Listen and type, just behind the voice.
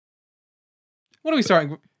What are we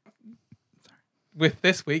starting with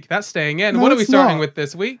this week? That's staying in. No, What are we it's starting not. with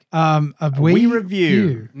this week? A Wii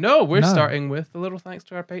review. No, we're No. starting with a little thanks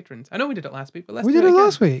to our patrons. I know we did it last week, but let's We do did it again.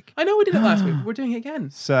 last week. I know we did it last week, but we're doing it again.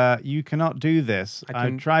 Sir, you cannot do this. I I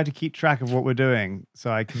can- try to keep track of what we're doing so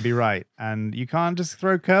I can be right. And you can't just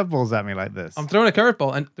throw curveballs at me like this. I'm throwing a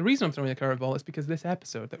curveball, and the reason I'm throwing a curveball is because this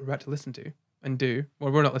episode that we're about to listen to and do,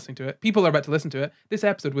 well, we're not listening to it. People are about to listen to it. This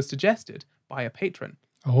episode was suggested by a patron.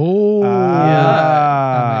 Oh,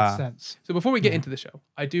 that makes sense. So before we get into the show,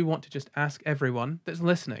 I do want to just ask everyone that's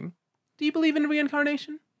listening, do you believe in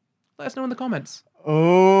reincarnation? Let us know in the comments.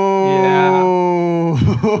 Oh.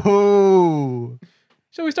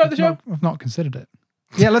 Shall we start the show? I've not considered it.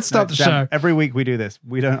 Yeah, let's start the show. Every week we do this.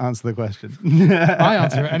 We don't answer the question. I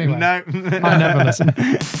answer it anyway. No. I never listen.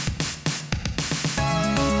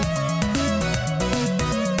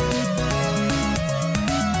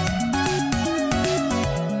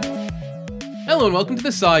 Hello and welcome to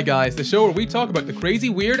the SCI Guys, the show where we talk about the crazy,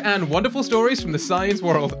 weird, and wonderful stories from the science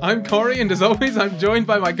world. I'm Corey, and as always, I'm joined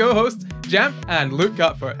by my co-hosts, Jamp and Luke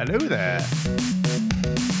Gutford. Hello there.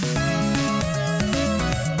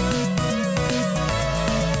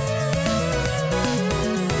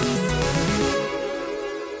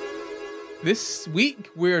 This week,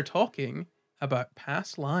 we're talking about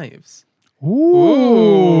past lives.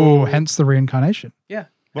 Ooh, hence the reincarnation. Yeah.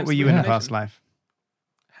 What hence were you in a reincarnation. past life?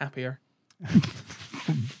 Happier.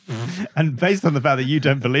 And based on the fact that you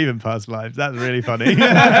don't believe in past lives, that's really funny.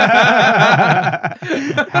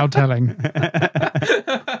 How telling.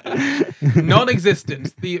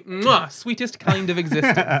 Non-existence, the sweetest kind of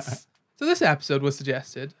existence. So this episode was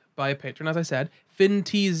suggested by a patron, as I said,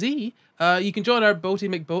 FinTZ. You can join our Boaty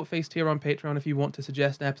McBoatface tier on Patreon if you want to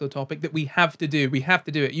suggest an episode topic that we have to do. We have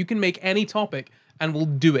to do it. You can make any topic and we'll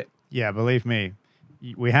do it. Yeah, believe me.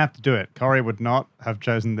 We have to do it. Corey would not have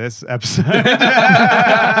chosen this episode.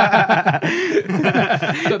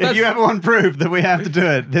 If you ever want proof that we have to do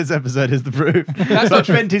it, this episode is the proof. That's not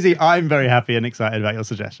true. FinTZ, I'm very happy and excited about your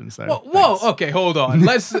suggestion. So Whoa, okay, hold on.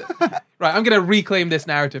 Let's right, I'm gonna reclaim this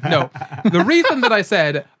narrative. No. The reason that I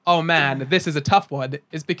said, oh man, this is a tough one,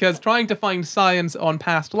 is because trying to find science on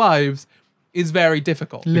past lives is very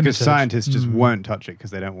difficult. Because Limited. scientists just won't touch it because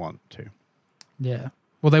they don't want to. Yeah.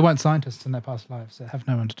 Well, they weren't scientists in their past lives. They have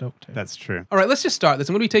no one to talk to. That's true. All right, let's just start this.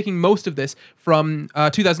 I'm going to be taking most of this from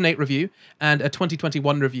a 2008 review and a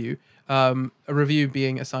 2021 review. A review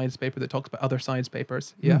being a science paper that talks about other science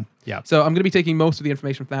papers. Yeah. Yeah. So I'm going to be taking most of the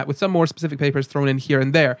information from that with some more specific papers thrown in here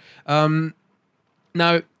and there.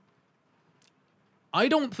 Now, I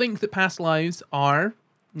don't think that past lives are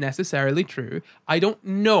necessarily true. I don't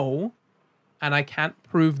know, and I can't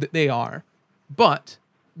prove that they are. But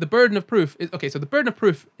the burden of proof is, okay, so the burden of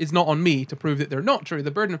proof is not on me to prove that they're not true.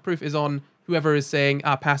 The burden of proof is on whoever is saying,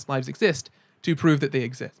 past lives exist, to prove that they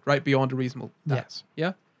exist, right? Beyond a reasonable doubt. Yes.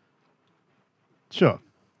 Yeah? Sure.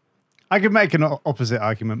 I could make an opposite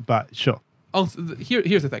argument, but sure. Also,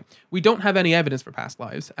 here's the thing. We don't have any evidence for past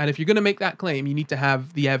lives. And if you're going to make that claim, you need to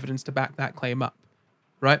have the evidence to back that claim up,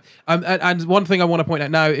 right? And one thing I want to point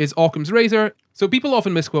out now is Occam's razor. So people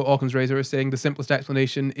often misquote Occam's razor as saying the simplest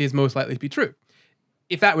explanation is most likely to be true.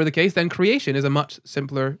 If that were the case, then creation is a much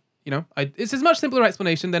simpler, it's a much simpler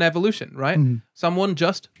explanation than evolution, right? Someone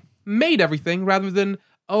just made everything rather than,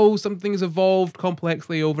 something's evolved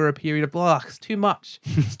complexly over a period of, it's too much.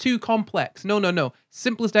 It's too complex. No.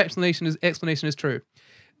 Simplest explanation is true.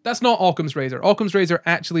 That's not Occam's razor. Occam's razor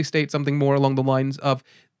actually states something more along the lines of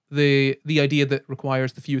the idea that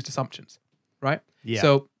requires the fewest assumptions, right? Yeah.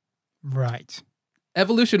 So Right.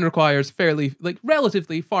 evolution requires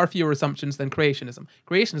relatively far fewer assumptions than creationism.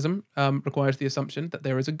 Creationism requires the assumption that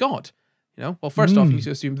there is a God. Well, first off, you need to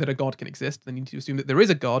assume that a God can exist. Then you need to assume that there is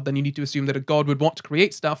a God. Then you need to assume that a God would want to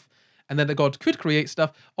create stuff, and then the God could create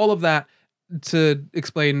stuff. All of that to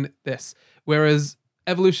explain this. Whereas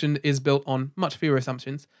evolution is built on much fewer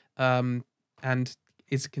assumptions, and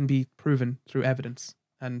can be proven through evidence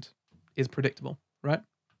and is predictable. Right?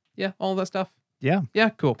 Yeah, all that stuff. Yeah. Yeah,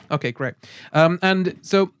 cool. Okay, great. And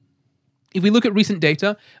so if we look at recent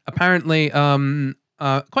data, apparently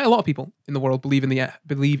quite a lot of people in the world believe in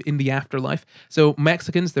the afterlife. So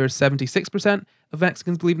Mexicans, there's 76% of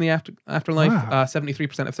Mexicans believe in the afterlife, Wow.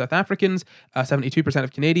 73% of South Africans, 72%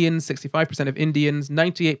 of Canadians, 65% of Indians,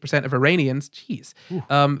 98% of Iranians,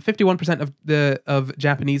 51% of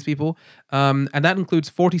Japanese people, and that includes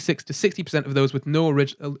 46 to 60% of those with no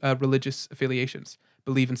religious affiliations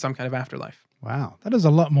believe in some kind of afterlife. Wow. That is a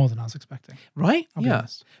lot more than I was expecting. Right? I'll be Yeah.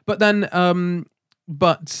 honest. But then,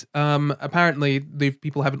 apparently,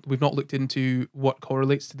 we've not looked into what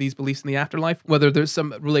correlates to these beliefs in the afterlife, whether there's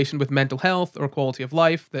some relation with mental health or quality of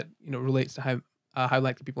life that relates to how how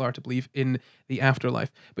likely people are to believe in the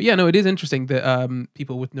afterlife. But yeah, no, it is interesting that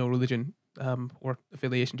people with no religion or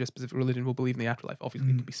affiliation to a specific religion will believe in the afterlife.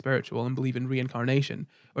 Obviously, it could be spiritual and believe in reincarnation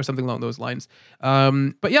or something along those lines.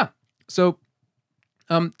 But yeah, so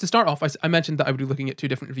to start off, I mentioned that I would be looking at two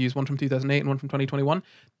different reviews, one from 2008 and one from 2021.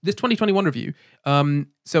 This 2021 review,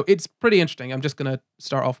 so it's pretty interesting. I'm just going to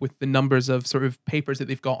start off with the numbers of sort of papers that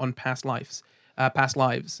they've got on past lives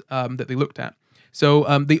that they looked at.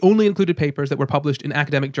 So they only included papers that were published in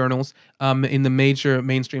academic journals in the major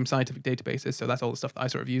mainstream scientific databases. So that's all the stuff that I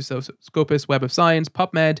sort of use. So Scopus, Web of Science,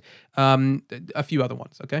 PubMed, a few other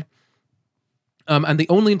ones, okay? And they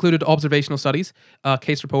only included observational studies,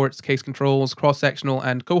 case reports, case controls, cross-sectional,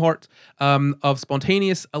 and cohort of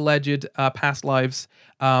spontaneous alleged past lives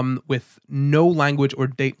with no language or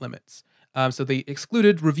date limits. So they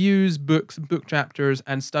excluded reviews, books, book chapters,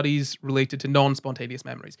 and studies related to non-spontaneous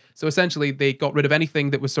memories. So essentially, they got rid of anything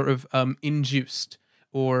that was sort of induced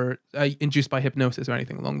or induced by hypnosis or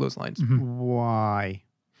anything along those lines. Why?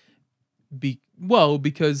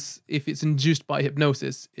 Because if it's induced by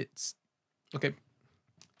hypnosis, it's... Okay,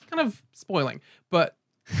 kind of spoiling, but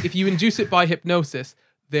if you induce it by hypnosis,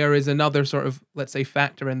 there is another sort of, let's say,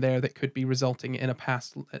 factor in there that could be resulting in a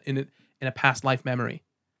past life memory.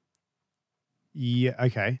 Yeah.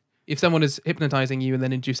 Okay. If someone is hypnotizing you and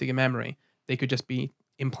then inducing a memory, they could just be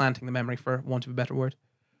implanting the memory, for want of a better word.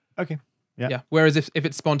 Okay. Yeah. Whereas if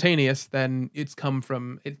it's spontaneous, then it's come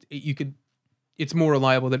from it. It's more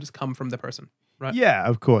reliable that it's come from the person, right? Yeah,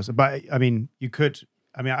 of course. But I mean, you could.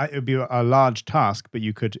 I mean, it would be a large task, but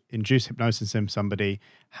you could induce hypnosis in somebody,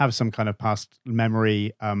 have some kind of past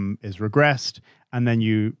memory is regressed, and then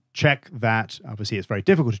you check that. Obviously, it's very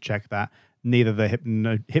difficult to check that. Neither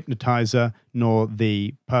the hypnotizer nor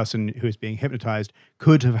the person who is being hypnotized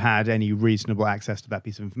could have had any reasonable access to that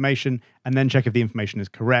piece of information, and then check if the information is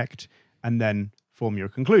correct, and then form your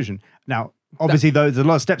conclusion. Now, obviously, there's a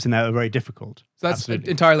lot of steps in there that are very difficult. So that's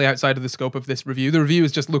Absolutely. entirely outside of the scope of this review. The review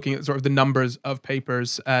is just looking at sort of the numbers of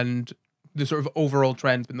papers and the sort of overall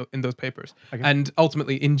trends in those papers. Okay. And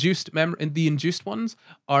ultimately, the induced ones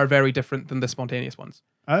are very different than the spontaneous ones.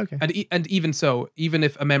 Oh, okay. And even so, even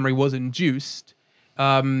if a memory was induced,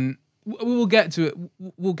 we'll get to it.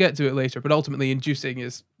 We'll get to it later. But ultimately, inducing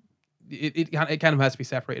is it kind of has to be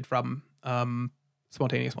separated from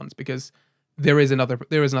spontaneous ones because there is another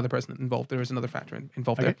person involved. There is another factor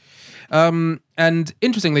involved there. And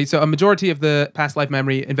interestingly, so a majority of the past life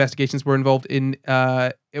memory investigations were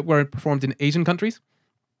were performed in Asian countries.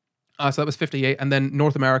 So that was 58, and then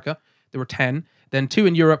North America there were 10, then 2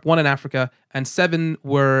 in Europe, 1 in Africa, and 7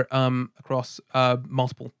 were across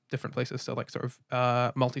multiple different places. So like sort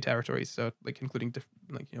of multi-territories. So like including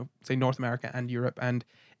say North America and Europe and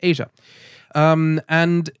Asia.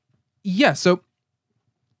 And yeah, so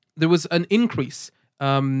there was an increase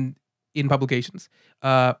in publications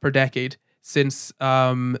per decade since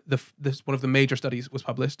one of the major studies was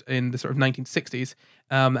published in the sort of 1960s.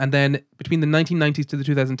 And then between the 1990s to the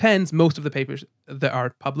 2010s, most of the papers that are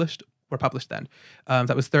published were published then.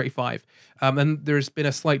 That was 35. And there's been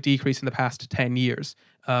a slight decrease in the past 10 years.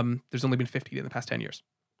 There's only been 50 in the past 10 years.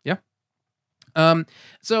 Yeah.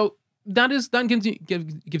 So that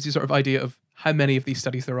gives you sort of idea of how many of these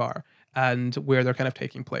studies there are and where they're kind of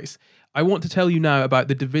taking place. I want to tell you now about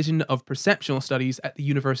the Division of Perceptual Studies at the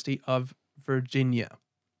University of Virginia. Have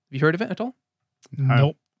you heard of it at all?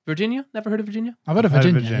 Nope. Virginia? Never heard of Virginia? I've heard of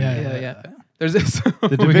Virginia. Yeah. There's this.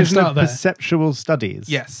 The Division of Perceptual Studies.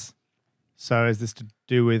 Yes. So is this to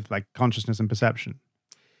do with like consciousness and perception?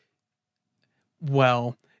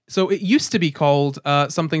 Well, so it used to be called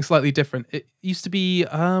something slightly different. It used to be,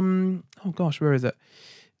 where is it?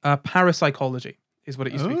 Parapsychology is what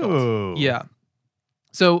it used to be called. Yeah.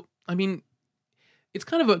 So, I mean, it's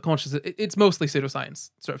kind of a consciousness. It's mostly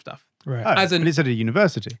pseudoscience sort of stuff. Right. Oh, and it's at a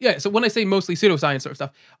university. Yeah. So when I say mostly pseudoscience sort of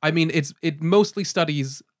stuff, I mean it mostly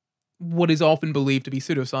studies what is often believed to be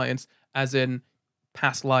pseudoscience, as in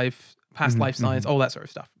past life science, all that sort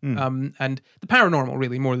of stuff. And the paranormal,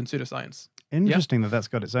 really, more than pseudoscience. Interesting that's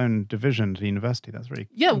got its own division to the university. That's really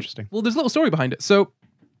interesting. Well, there's a little story behind it. So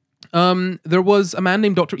there was a man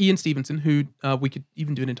named Dr. Ian Stevenson who we could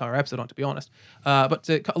even do an entire episode on, to be honest. But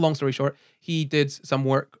to cut a long story short, he did some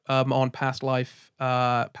work on past life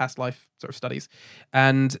sort of studies,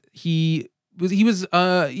 and he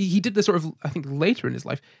did this sort of, I think, later in his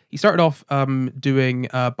life. He started off doing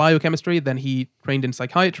biochemistry, then he trained in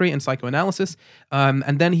psychiatry and psychoanalysis,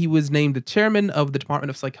 and then he was named the chairman of the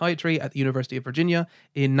Department of Psychiatry at the University of Virginia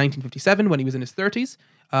in 1957 when he was in his 30s,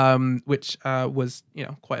 which was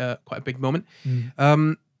quite a big moment.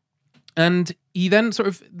 And he then sort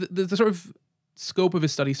of the sort of scope of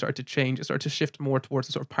his study started to change. It started to shift more towards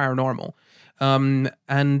the sort of paranormal.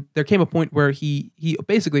 And there came a point where he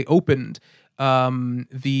basically opened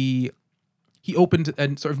he opened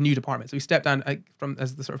a sort of new department. So he stepped down from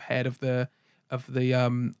as the sort of head of the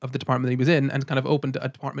department that he was in, and kind of opened a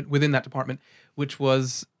department within that department, which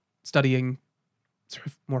was studying sort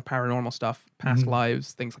of more paranormal stuff, past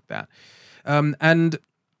lives, things like that. And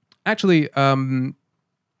actually,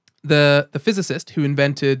 the physicist who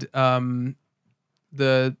invented the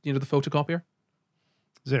photocopier.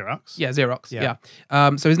 Xerox. Yeah, Xerox. Yeah.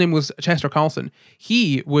 So his name was Chester Carlson.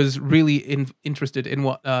 He was really interested in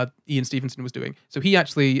what Ian Stevenson was doing. So he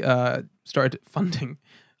actually started funding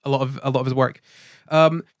a lot of his work.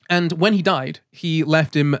 And when he died, he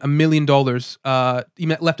left him $1 million. He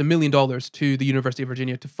left $1 million to the University of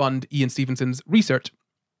Virginia to fund Ian Stevenson's research.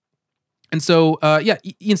 And so,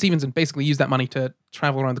 Ian Stevenson basically used that money to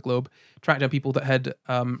travel around the globe, track down people that had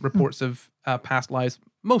reports of past lives,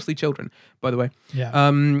 mostly children, by the way.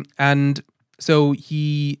 Yeah. And so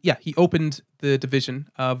he opened the division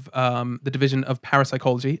of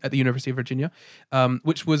parapsychology at the University of Virginia,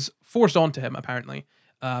 which was forced onto him. Apparently,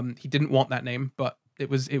 he didn't want that name, but it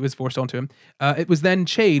was forced onto him. It was then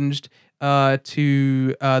changed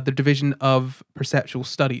to the division of perceptual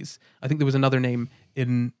studies. I think there was another name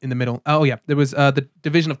in the middle. Oh yeah, there was the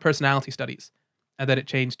division of personality studies, and then it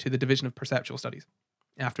changed to the division of perceptual studies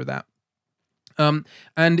after that.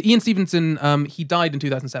 And Ian Stevenson, he died in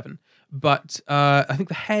 2007, but I think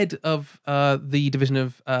the head of the division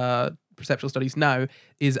of perceptual studies now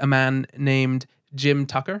is a man named Jim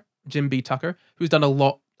B. Tucker, who's done a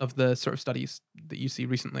lot of the sort of studies that you see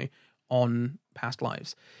recently on past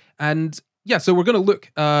lives. And yeah, so we're going to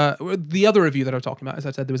look, the other review that I was talking about, as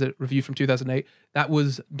I said, there was a review from 2008 that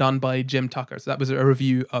was done by Jim Tucker. So that was a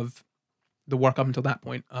review of the work up until that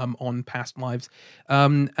point on past lives.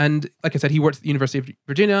 And like I said, he worked at the University of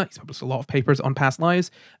Virginia. He's published a lot of papers on past lives.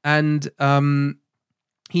 And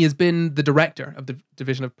he has been the director of the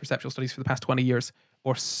Division of Perceptual Studies for the past 20 years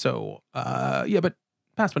or so. But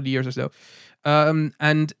past 20 years or so.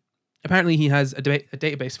 And apparently he has a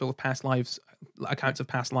database full of past lives, accounts of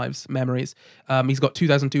past lives, memories. He's got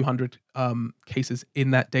 2,200 cases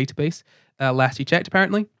in that database, last he checked,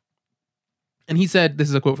 apparently. And he said, this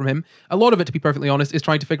is a quote from him, "A lot of it, to be perfectly honest, is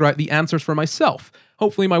trying to figure out the answers for myself.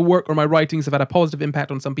 Hopefully my work or my writings have had a positive impact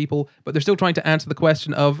on some people, but they're still trying to answer the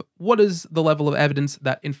question of what is the level of evidence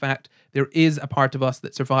that, in fact, there is a part of us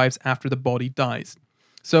that survives after the body dies."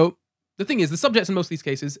 So the thing is, the subjects in most of these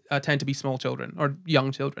cases tend to be small children or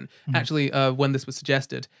young children. Actually, when this was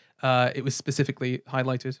suggested, it was specifically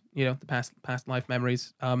highlighted, the past life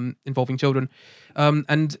memories involving children.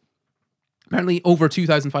 And apparently over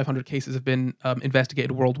 2,500 cases have been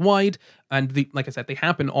investigated worldwide. And like I said, they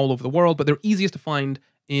happen all over the world, but they're easiest to find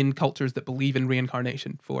in cultures that believe in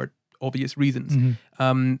reincarnation for obvious reasons.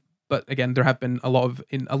 But again, there have been a lot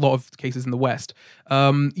of cases in the West.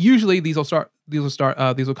 Usually, these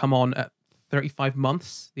will come on at 35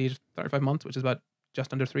 months, the age of 35 months, which is about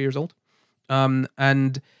just under 3 years old,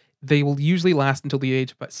 and they will usually last until the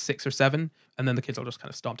age of about 6 or 7, and then the kids will just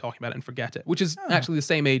kind of stop talking about it and forget it, which is actually the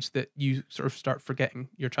same age that you sort of start forgetting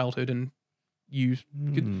your childhood, and you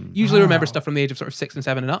could usually remember stuff from the age of sort of 6 and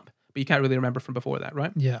 7 and up, but you can't really remember from before that,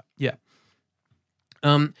 right? Yeah.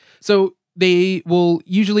 So they will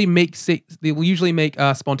usually make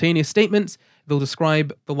spontaneous statements. They'll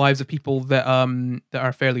describe the lives of people that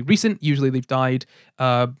are fairly recent. Usually they've died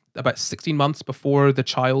about 16 months before the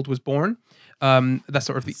child was born. That's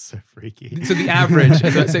sort of so freaky. So the average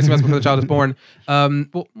is about 16 months before the child is born.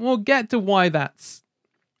 We'll get to why that's.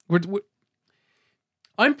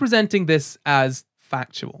 I'm presenting this as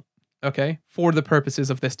factual, okay, for the purposes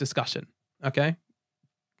of this discussion, okay.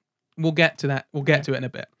 We'll get to that. We'll get to it in a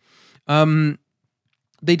bit.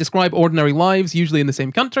 They describe ordinary lives, usually in the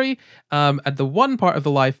same country. And the one part of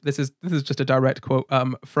the life, this is just a direct quote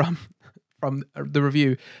from the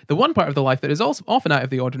review. The one part of the life that is also often out of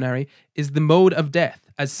the ordinary is the mode of death,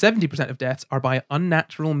 as 70% of deaths are by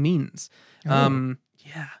unnatural means.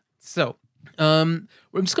 So I'm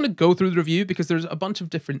just going to go through the review because there's a bunch of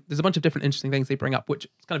different interesting things they bring up, which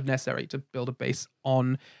is kind of necessary to build a base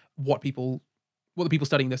on what the people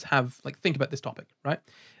studying this think about this topic, right?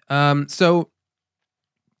 So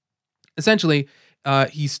essentially,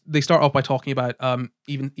 they start off by talking about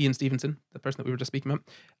even Ian Stevenson, the person that we were just speaking about,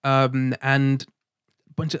 and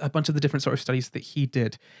a bunch of the different sort of studies that he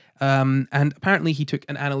did. And apparently, he took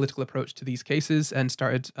an analytical approach to these cases and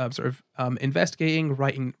started investigating,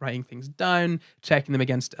 writing things down, checking them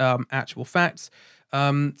against actual facts.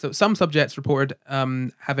 So some subjects reported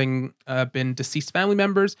having been deceased family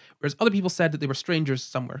members, whereas other people said that they were strangers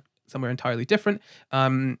somewhere entirely different.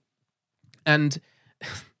 And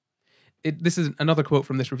this is another quote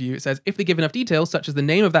from this review. It says, if they give enough details, such as the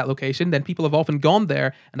name of that location, then people have often gone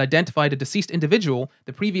there and identified a deceased individual,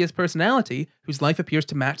 the previous personality, whose life appears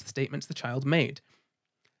to match the statements the child made.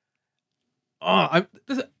 I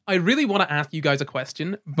really want to ask you guys a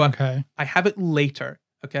question, but Okay. I have it later.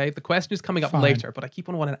 Okay, the question is coming up Fine. later, but I keep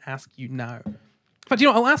on wanting to ask you now. But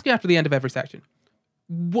I'll ask you after the end of every section.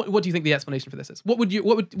 What do you think the explanation for this is?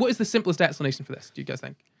 What is the simplest explanation for this? Do you guys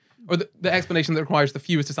think, or the explanation that requires the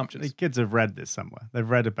fewest assumptions? The kids have read this somewhere. They've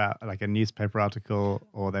read about like a newspaper article,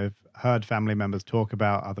 or they've heard family members talk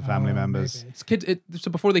about other family members. maybe.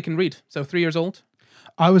 So before they can read, so 3 years old.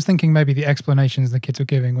 I was thinking maybe the explanations the kids were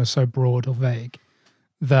giving were so broad or vague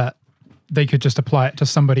that they could just apply it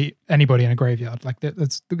to anybody in a graveyard. Like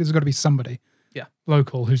there's got to be somebody,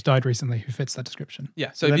 local, who's died recently who fits that description.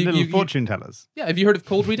 Yeah. So So if little fortune tellers. yeah, have you heard of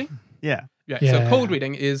cold reading? Yeah. Yeah. Yeah. So cold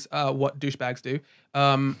reading is what douchebags do.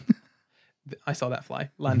 I saw that fly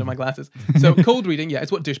land on my glasses. So cold reading,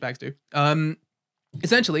 it's what douchebags do.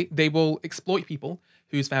 Essentially, they will exploit people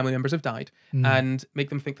whose family members have died and make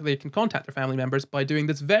them think that they can contact their family members by doing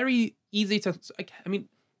this very easy to,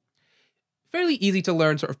 fairly easy to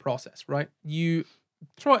learn sort of process, right? You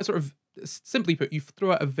throw out simply put, you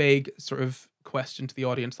throw out a vague sort of question to the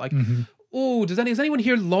audience, like, oh, has anyone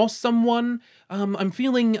here lost someone? I'm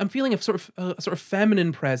feeling a sort of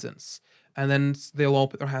feminine presence. And then they'll all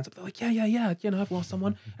put their hands up. They're like, yeah, I've lost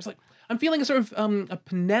someone. It's like, I'm feeling a sort of a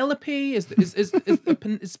Penelope.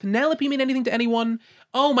 Is Penelope mean anything to anyone?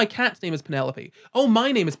 Oh, my cat's name is Penelope. Oh,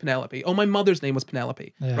 my name is Penelope. Oh, my mother's name was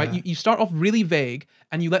Penelope. Yeah. Right? You start off really vague,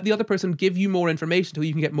 and you let the other person give you more information until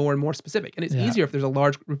you can get more and more specific. And it's easier if there's a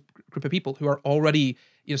large group of people who are already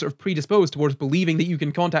sort of predisposed towards believing that you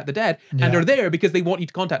can contact the dead and are there because they want you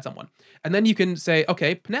to contact someone. And then you can say,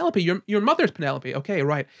 okay, Penelope, your mother's Penelope. Okay,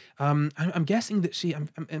 right. I'm guessing that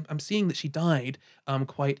I'm seeing that she died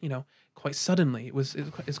quite suddenly.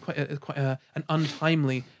 It's quite an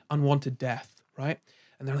untimely, unwanted death, right?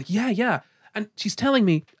 And they're like, yeah. And she's telling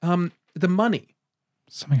me the money.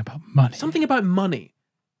 Something about money. Something about money.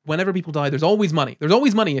 Whenever people die, there's always money. There's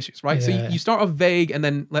always money issues, right? Yeah. So you start off vague and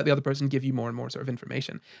then let the other person give you more and more sort of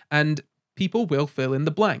information. And people will fill in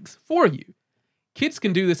the blanks for you. Kids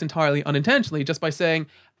can do this entirely unintentionally just by saying,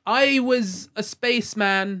 I was a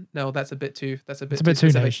spaceman. No, that's a bit too specific.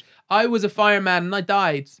 niche. I was a fireman and I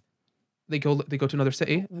died. They go to another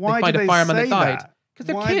city. Why they find do a fireman say that died. that? Because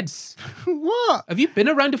they're Why- kids. What? Have you been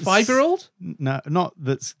around a 5-year-old? No, not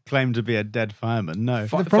that's claimed to be a dead fireman. No.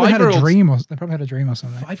 Fi- They probably had a 5-year-olds dream, or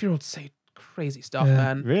something. 5-year-olds say crazy stuff, Yeah.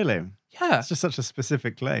 man. Really? Yeah. It's just such a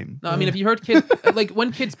specific claim. No, I mean, have you heard kids like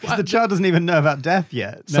when kids? The child doesn't even know about death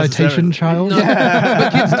yet. Citation necessarily. child.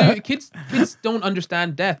 No, but kids don't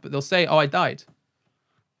understand death, but they'll say, "Oh, I died."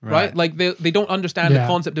 Right? Like they don't understand the Yeah.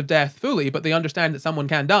 concept of death fully, but they understand that someone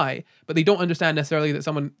can die, but they don't understand necessarily that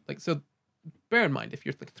someone so. Bear in mind, if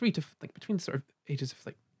you're like between sort of ages of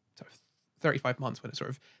sort of 35 months, when it's sort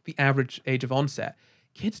of the average age of onset,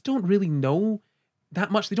 kids don't really know that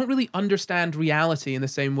much. They don't really understand reality in the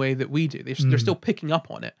same way that we do. They're still picking up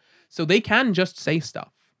on it, so they can just say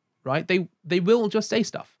stuff, right? They will just say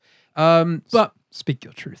stuff. But Speak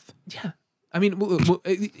your truth. yeah, I mean,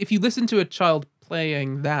 if you listen to a child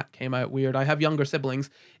playing, that came out weird. I have younger siblings.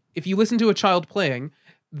 If you listen to a child playing,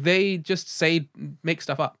 they just make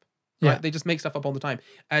stuff up. Right? Yeah. They just make stuff up all the time.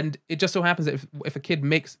 And it just so happens that if a kid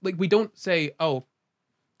makes, like, we don't say, oh,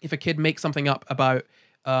 if a kid makes something up about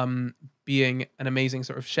being an amazing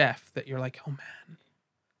sort of chef, that you're like, oh man,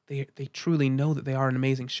 they truly know that they are an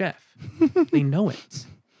amazing chef. They know it.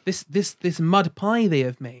 This mud pie they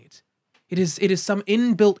have made. It is some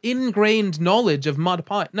ingrained knowledge of mud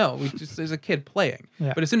pie. No, there's a kid playing.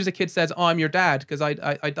 Yeah. But as soon as a kid says, oh, I'm your dad because I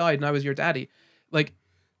died and I was your daddy, like,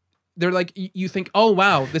 they're like, you think, oh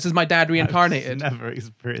wow, this is my dad reincarnated. I've never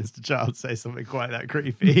experienced a child say something quite that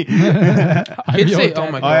creepy. Kids say, oh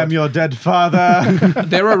my god, I am your dead father.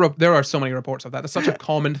 there are so many reports of that. That's such a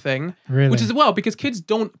common thing. Really? Which is because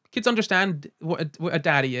kids understand what a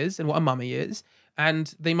daddy is and what a mummy is,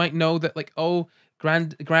 and they might know that, like, oh,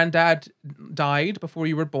 granddad died before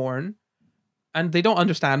you were born, and they don't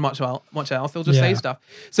understand much else. They'll just say stuff.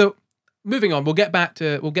 So moving on, we'll get back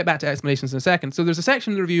to explanations in a second. So there's a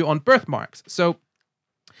section in the review on birthmarks. So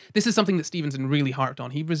this is something that Stevenson really harped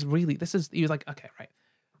on. He was like, okay, right.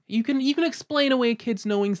 You can explain away kids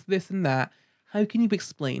knowing this and that. How can you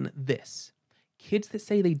explain this? Kids that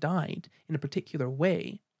say they died in a particular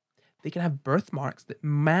way, they can have birthmarks that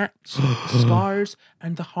match the scars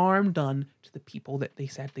and the harm done to the people that they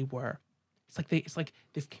said they were. it's like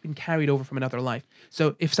they've been carried over from another life.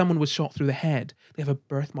 So if someone was shot through the head, they have a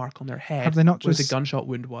birthmark on their head. Have they not where just the gunshot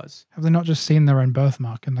wound was? Have they not just seen their own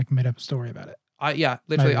birthmark and like made up a story about it?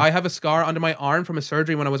 Literally. Maybe. I have a scar under my arm from a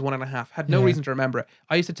surgery when I was 1.5. Had no reason to remember it.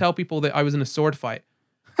 I used to tell people that I was in a sword fight.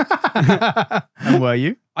 And were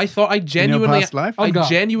you? I thought I In your genuinely, past life? I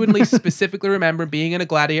genuinely specifically remember being in a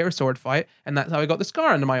gladiator sword fight, and that's how I got the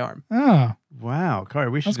scar under my arm. Oh, Wow, Corey,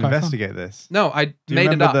 we should That's quite fun. investigate this. No, I Do you made it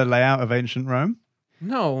remember up. the layout of ancient Rome?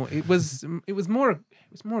 No, it was more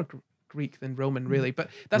Greek than Roman, really. But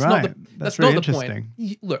that's Right. not That's not really the point.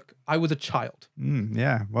 interesting. Look, I was a child.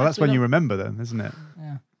 Yeah. Well, that's Actually, when no. you remember them, isn't it?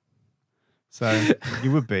 yeah. So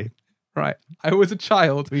you would be. Right, I was a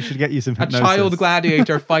child. We should get you some A hypnosis. child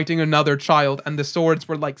gladiator fighting another child, and the swords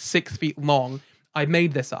were like 6 feet long. I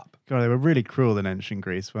made this up. God, they were really cruel in ancient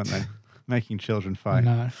Greece, weren't they? Making children I fight.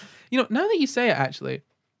 know. You know, now that you say it, actually,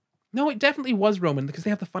 no, it definitely was Roman because they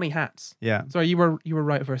have the funny hats. Yeah. Sorry, you were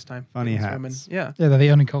right the first time. Funny It was hats. Roman. Yeah, Yeah, they're the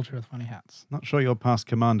only culture with funny hats. Not sure your past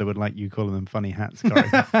commander would like you calling them funny hats, Corey.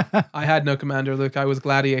 I had no commander, Luke. I was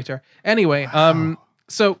gladiator. Anyway,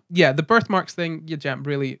 so yeah, the birthmarks thing, yeah, Jam,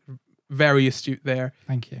 really very astute there.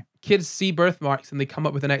 Thank you. Kids see birthmarks and they come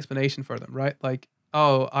up with an explanation for them, right? Like,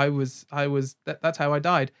 oh, that's how I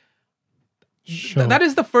died. Sure. That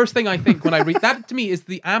is the first thing I think when I read that. To me, is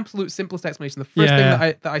the absolute simplest explanation. The first thing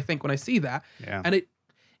that I think when I see that, Yeah. and it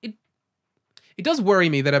does worry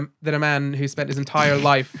me that a man who spent his entire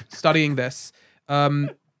life studying this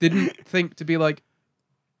didn't think to be like,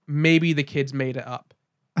 maybe the kids made it up.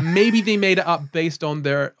 Maybe they made it up based on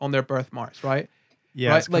their birthmarks, right?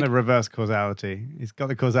 Yeah, right? it's kind of reverse causality. He's got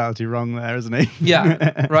the causality wrong there, isn't he?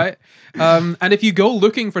 Yeah, right. And if you go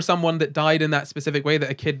looking for someone that died in that specific way that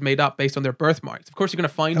a kid made up based on their birthmarks, of course you're going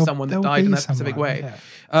to find someone that They'll died in be that specific somewhere,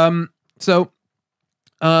 way.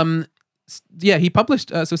 yeah. He published.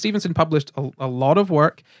 So Stevenson published a lot of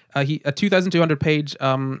work. A 2,200 page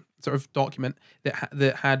sort of document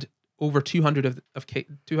that had over 200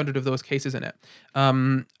 of those cases in it,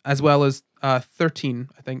 as well as 13,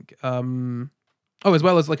 I think. As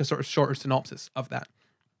well as like a sort of shorter synopsis of that.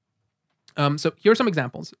 So here are some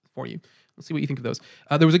examples for you. Let's see what you think of those.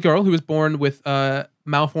 There was a girl who was born with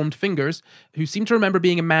malformed fingers who seemed to remember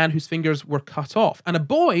being a man whose fingers were cut off, and a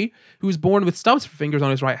boy who was born with stubs for fingers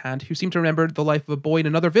on his right hand who seemed to remember the life of a boy in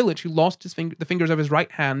another village who lost the fingers of his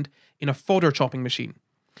right hand in a fodder chopping machine.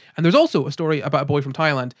 And there's also a story about a boy from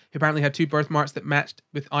Thailand who apparently had 2 birthmarks that matched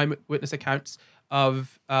with eyewitness accounts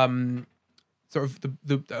of sort of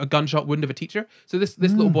a gunshot wound of a teacher. So this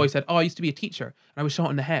little boy said, "Oh, I used to be a teacher and I was shot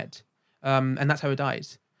in the head, and that's how I died.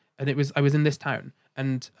 And I was in this town,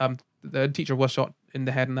 and the teacher was shot in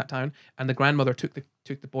the head in that town, and the grandmother took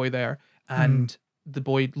the boy there, and the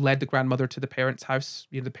boy led the grandmother to the parents' house,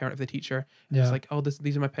 the parent of the teacher. And it's like, oh,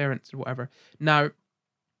 these are my parents or whatever. Now,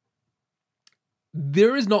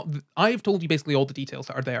 there is not. I have told you basically all the details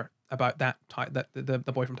that are there about that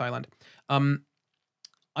the boy from Thailand.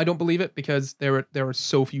 I don't believe it because there are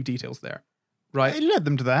so few details there, right? He led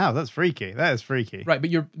them to the house. That's freaky. That is freaky. Right, but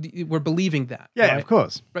we're believing that. Yeah, right? of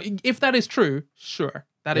course. Right, if that is true, sure,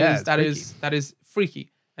 that is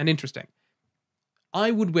freaky and interesting.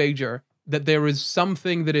 I would wager that there is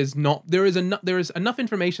something that is not. There is enough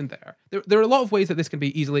information there. There are a lot of ways that this can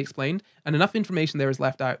be easily explained, and enough information there is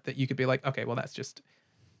left out that you could be like, okay, well, that's just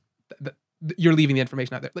you're leaving the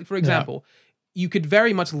information out there. Like for example, you could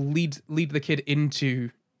very much lead the kid into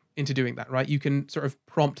doing that, right? You can sort of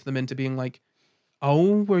prompt them into being like,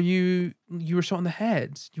 oh, you were shot in the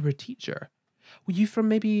head. You were a teacher. Were you from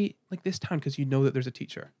maybe like this town because you know that there's a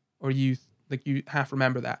teacher, or you half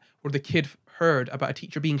remember that, or the kid heard about a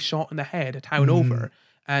teacher being shot in the head a town over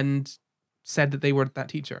and said that they were that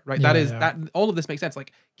teacher, right? That all of this makes sense.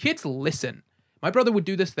 Like kids listen. My brother would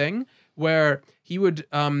do this thing where he would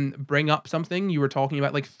bring up something you were talking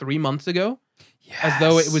about like 3 months ago, as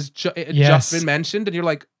though it was had just been mentioned, and you're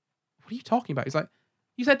like, what are you talking about? He's like,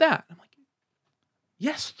 you said that. I'm like,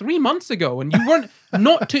 yes, 3 months ago, and you weren't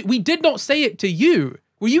we did not say it to you.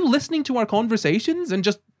 Were you listening to our conversations and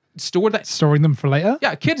just storing them for later?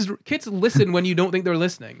 Yeah, kids listen when you don't think they're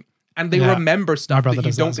listening, and they remember stuff that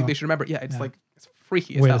you don't think they should remember. Yeah, it's like it's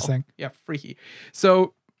freaky as hell. Thing. Yeah, freaky.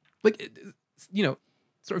 So, like,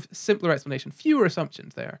 sort of simpler explanation, fewer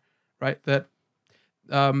assumptions there, right? That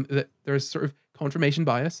that there's sort of confirmation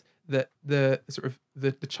bias, that the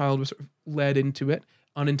child was sort of led into it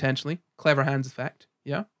unintentionally, clever hands effect.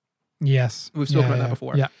 Yeah. Yes, we've spoken about that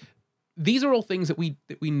before. Yeah. These are all things that we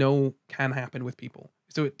know can happen with people.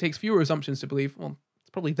 So it takes fewer assumptions to believe, well, it's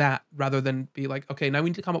probably that, rather than be like, okay, now we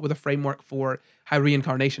need to come up with a framework for how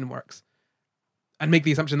reincarnation works. and make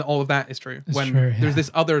the assumption that all of that is true It's when true, yeah. there's this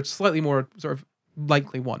other slightly more sort of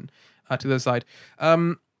likely one to the other side.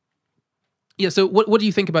 Yeah. So what do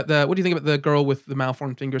you think about the girl with the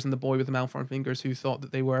malformed fingers and the boy with the malformed fingers who thought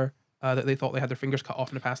that they were that they thought they had their fingers cut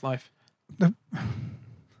off in a past life?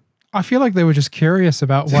 I feel like they were just curious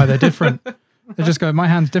about why they're different. They just go, my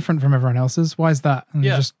hand's different from everyone else's. Why is that? And they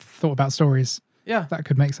just thought about stories. Yeah. That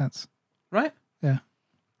could make sense. Right? Yeah.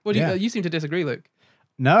 Well, you seem to disagree, Luke.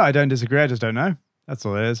 No, I don't disagree. I just don't know. That's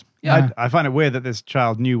all it is. Yeah. I find it weird that this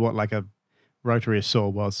child knew what like a rotary saw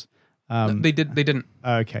was. They didn't.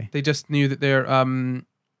 Okay. They just knew that they're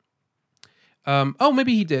oh,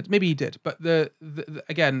 maybe he did. But the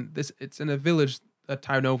again, it's in a village, a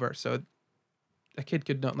town over, so a kid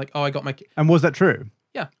could not like, oh, I got my. And was that true?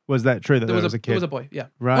 Yeah. Was that true that there was a kid? There was a boy. Yeah.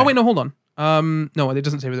 Right. Oh wait, no, hold on. No, it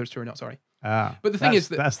doesn't say whether it's true or not. Sorry. Ah. But the thing is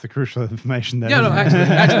that that's the crucial information there. yeah, no, isn't it?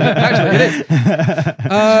 actually, it is.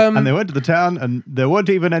 And they went to the town, and there weren't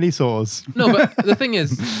even any saws. No, but the thing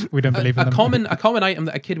is, We don't believe in a them. common item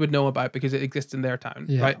that a kid would know about because it exists in their town,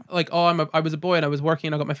 Yeah. right? Like, oh, I was a boy and I was working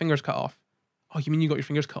and I got my fingers cut off. Oh, you mean you got your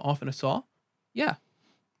fingers cut off in a saw? Yeah.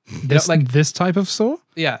 This type of saw?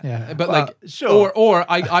 Yeah. Yeah. But Well, like, sure. or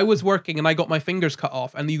I was working and I got my fingers cut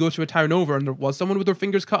off, and you go to a town over and there was someone with their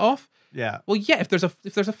fingers cut off. Yeah. Well, yeah, if there's a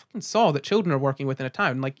fucking saw that children are working with in a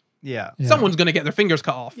town, like Yeah. Yeah. someone's gonna get their fingers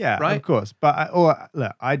cut off. Yeah, right. of course. But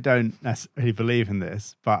look, I don't necessarily believe in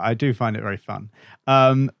this, but I do find it very fun.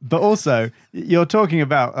 But also, you're talking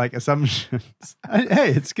about like assumptions. Hey,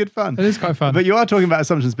 it's good fun. It is quite fun. But you are talking about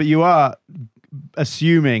assumptions, but you are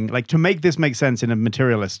assuming, like, to make this make sense in a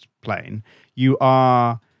materialist plane, you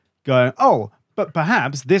are going, oh, but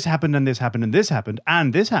perhaps this happened and this happened and this happened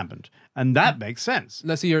and this happened. And that makes sense.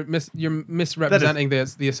 Let's see, you're misrepresenting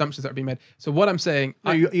the assumptions that are being made. So what I'm saying,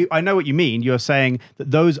 No, I know what you mean. You're saying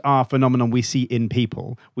that those are phenomena we see in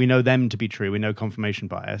people. We know them to be true. We know confirmation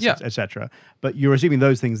bias, Yeah. etc. But you're assuming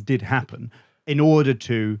those things did happen in order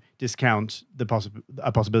to discount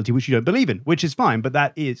a possibility which you don't believe in, which is fine. But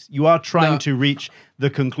that is, you are trying to reach the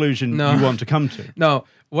conclusion you want to come to. no,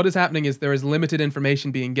 what is happening is there is limited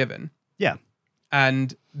information being given. Yeah.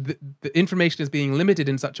 And the information is being limited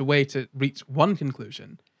in such a way to reach one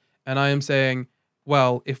conclusion. And I am saying,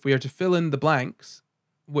 well, if we are to fill in the blanks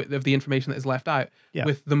of the information that is left out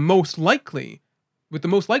with the most likely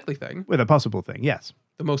thing, With a possible thing, yes.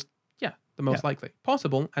 the most likely,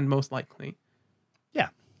 possible and most likely. Yeah.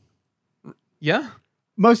 Yeah?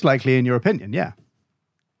 Most likely in your opinion, yeah.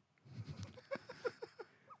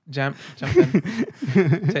 Jump in.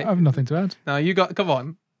 I have nothing to add. No, come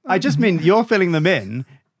on. I just mean you're filling them in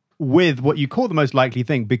with what you call the most likely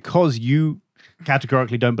thing because you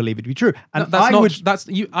categorically don't believe it to be true. And I'm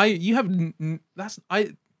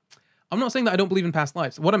not saying that I don't believe in past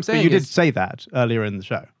lives. What I'm saying But you is, did say that earlier in the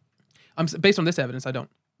show. based on this evidence, I don't.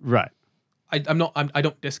 Right. I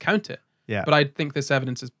don't discount it. Yeah. But I think this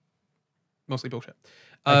evidence is mostly bullshit.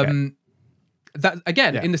 Okay. That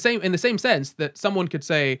again, in the same sense that someone could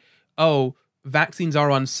say, "Oh, vaccines are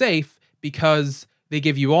unsafe because they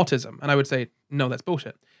give you autism," and I would say, "No, that's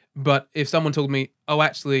bullshit." But if someone told me, "Oh,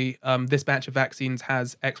 actually, this batch of vaccines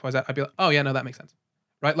has X, Y, Z," I'd be like, "Oh, yeah, no, that makes sense."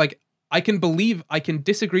 Right? Like I can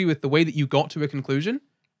disagree with the way that you got to a conclusion,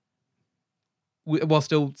 while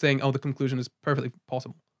still saying, "Oh, the conclusion is perfectly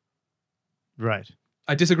possible." Right.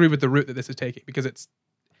 I disagree with the route that this is taking because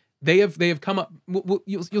they have come up.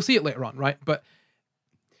 You'll see it later on, right? But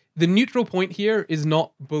the neutral point here is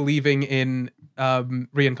not believing in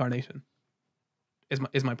reincarnation.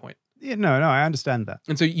 Is my point. Yeah, no, I understand that.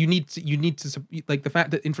 And so you need to like the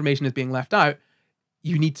fact that information is being left out.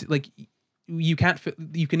 You need to like you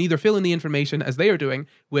can either fill in the information as they are doing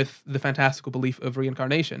with the fantastical belief of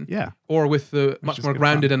reincarnation, or with the much more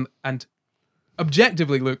grounded and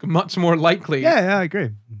objectively, Luke, much more likely. Yeah, I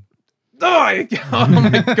agree. Oh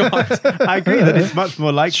my god! I agree that it's much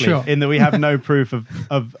more likely in that we have no proof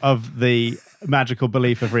of the magical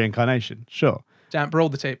belief of reincarnation. Sure. Jamp, roll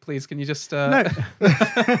the tape, please. Can you just... No.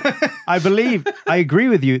 I agree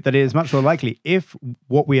with you that it is much more likely if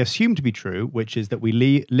what we assume to be true, which is that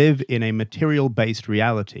we live in a material-based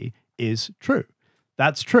reality, is true.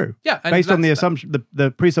 That's true. Yeah. And based on the assumption,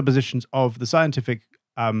 the presuppositions of the scientific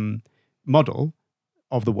model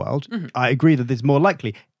of the world, I agree that it's more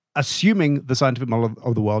likely. Assuming the scientific model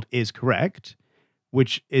of the world is correct,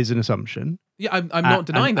 which is an assumption. Yeah, I'm not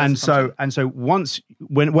denying that. And so once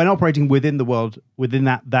when operating within the world, within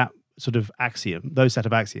that sort of axiom, those set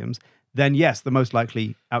of axioms, then yes, the most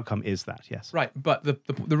likely outcome is that, yes. Right, but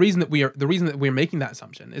the reason that we're making that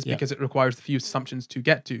assumption is because it requires a few assumptions to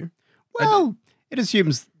get to. Well, it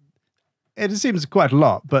assumes quite a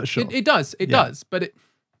lot, but sure. It does, but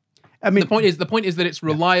I mean, the point is that it's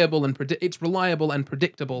reliable and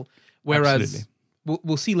predictable. Whereas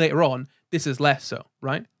we'll see later on, this is less so,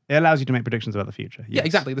 right? It allows you to make predictions about the future. Yes. Yeah,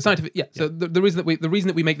 exactly. The scientific, So the reason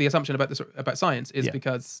that we make the assumption about this about science is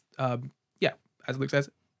because, as Luke says,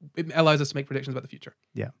 it allows us to make predictions about the future.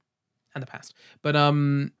 Yeah, and the past. But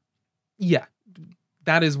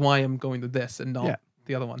that is why I'm going with this and not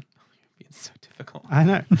the other one. It's so difficult. I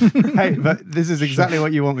know. Hey, but this is exactly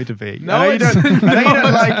what you want me to be. No, I know you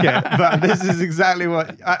don't like it, but this is exactly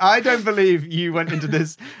what... I don't believe you went into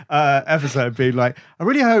this episode being like, I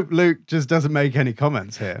really hope Luke just doesn't make any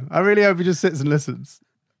comments here. I really hope he just sits and listens.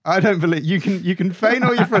 I don't believe... You can feign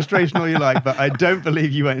all your frustration all you like, but I don't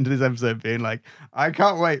believe you went into this episode being like, I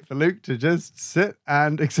can't wait for Luke to just sit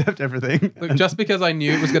and accept everything. Look, just because I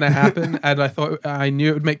knew it was going to happen and I thought I knew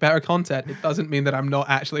it would make better content, it doesn't mean that I'm not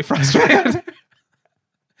actually frustrated.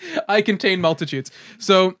 I contain multitudes.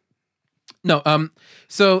 So no,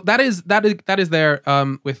 so that is there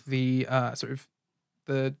with the sort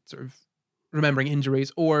of remembering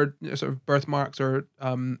injuries or sort of birthmarks, or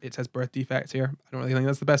it says birth defects here. I don't really think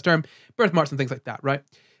that's the best term. Birthmarks and things like that, right?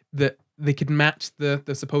 That they could match the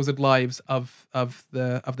supposed lives of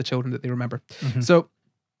the children that they remember. Mm-hmm. So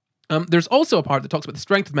there's also a part that talks about the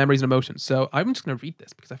strength of memories and emotions. So I'm just going to read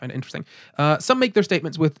this because I find it interesting. Some make their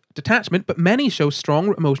statements with detachment, but many show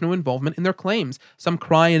strong emotional involvement in their claims. Some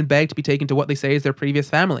cry and beg to be taken to what they say is their previous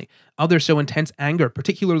family. Others show intense anger,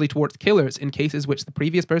 particularly towards killers in cases which the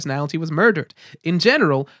previous personality was murdered. In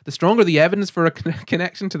general, the stronger the evidence for a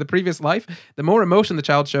connection to the previous life, the more emotion the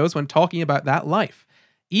child shows when talking about that life.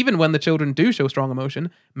 Even when the children do show strong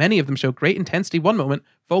emotion, many of them show great intensity one moment,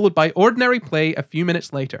 followed by ordinary play a few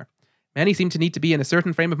minutes later. Many seem to need to be in a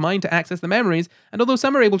certain frame of mind to access the memories, and although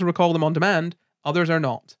some are able to recall them on demand, others are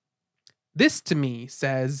not. This, to me,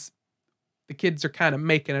 says the kids are kind of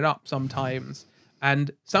making it up sometimes,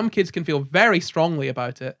 and some kids can feel very strongly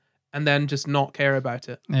about it and then just not care about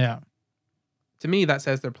it. Yeah. To me, that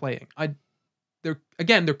says they're playing.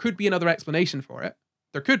 There could be another explanation for it.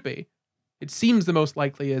 There could be. It seems the most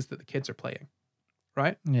likely is that the kids are playing,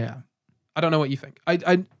 right? Yeah. I don't know what you think.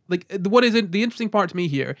 I like what is it? The interesting part to me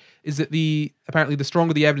here is that apparently the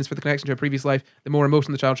stronger the evidence for the connection to a previous life, the more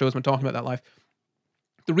emotion the child shows when talking about that life.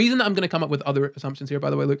 The reason that I'm going to come up with other assumptions here, by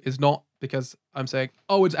the way, Luke, is not because I'm saying,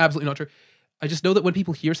 oh, it's absolutely not true. I just know that when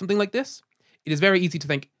people hear something like this, it is very easy to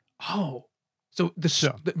think, oh, so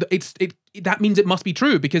that means it must be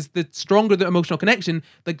true because the stronger the emotional connection,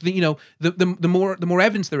 like the more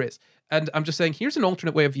evidence there is. And I'm just saying, here's an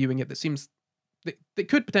alternate way of viewing it that seems that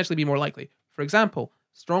could potentially be more likely. For example,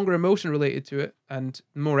 stronger emotion related to it and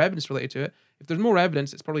more evidence related to it. If there's more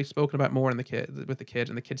evidence, it's probably spoken about more with the kid,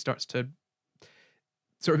 and the kid starts to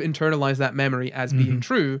sort of internalize that memory as being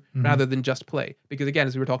true rather than just play. Because again,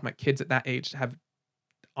 as we were talking about, kids at that age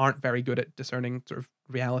aren't very good at discerning sort of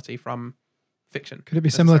reality from fiction. Could it be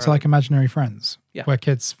similar to like imaginary friends? Yeah. Where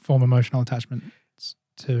kids form emotional attachments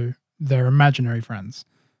to their imaginary friends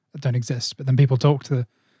that don't exist, but then people talk to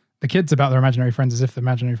the kids about their imaginary friends as if the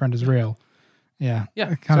imaginary friend is real. Yeah.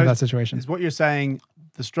 Yeah. Kind of that situation. Is what you're saying,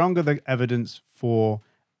 the stronger the evidence for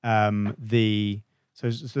the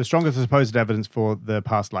stronger the supposed evidence for the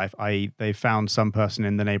past life, i.e. they found some person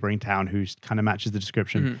in the neighboring town who kind of matches the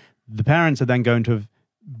description, the parents are then going to have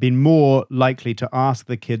been more likely to ask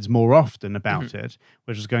the kids more often about it,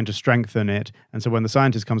 which is going to strengthen it. And so when the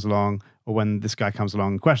scientist comes along, or when this guy comes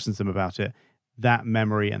along and questions them about it, that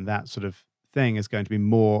memory and that sort of thing is going to be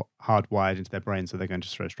more hardwired into their brain, so they're going to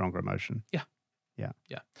show stronger emotion. Yeah.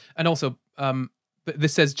 And also,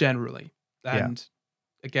 this says generally, and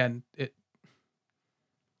again,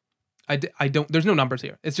 I don't. There's no numbers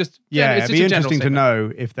here. It's just it's it'd be interesting to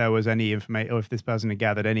know if there was any information, or if this person had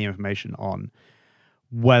gathered any information on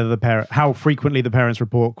whether how frequently the parents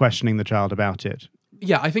report questioning the child about it.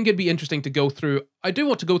 Yeah, I think it'd be interesting to go through. I do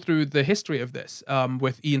want to go through the history of this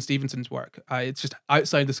with Ian Stevenson's work. It's just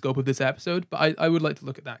outside the scope of this episode, but I would like to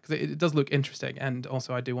look at that because it does look interesting, and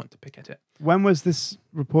also I do want to pick at it. When was this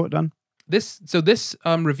report done? This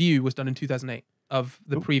review was done in 2008 of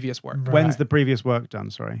the previous work. Right. When's the previous work done?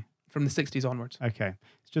 Sorry, from the 60s onwards. Okay,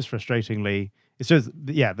 it's just frustratingly. It's just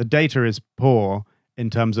the data is poor in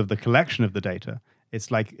terms of the collection of the data. It's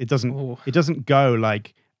like it doesn't go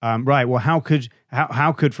like. Right. Well, how could,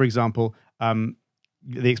 for example,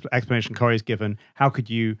 the explanation Corey's given, how could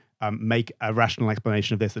you make a rational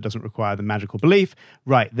explanation of this that doesn't require the magical belief?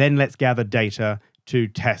 Right. Then let's gather data to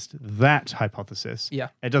test that hypothesis. Yeah.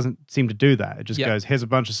 It doesn't seem to do that. It just goes, here's a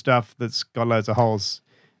bunch of stuff that's got loads of holes.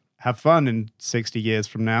 Have fun in 60 years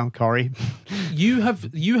from now, Corey. You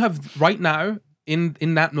have right now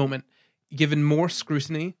in that moment given more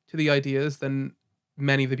scrutiny to the ideas than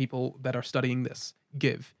many of the people that are studying this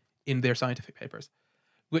give in their scientific papers,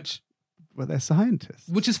 which Well, they're scientists.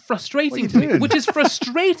 which is frustrating What to are me. you doing? Which is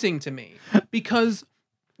frustrating to me because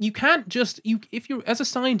you can't just if you're as a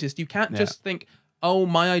scientist, you can't just think, oh,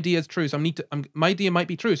 my idea is true, so my idea might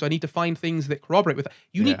be true, so I need to find things that corroborate with it.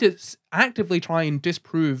 You need to actively try and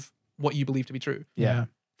disprove what you believe to be true. Yeah.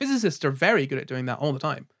 Physicists are very good at doing that all the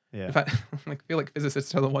time. Yeah. In fact, I feel like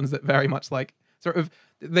physicists are the ones that very much like sort of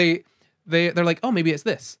they're like, oh, maybe it's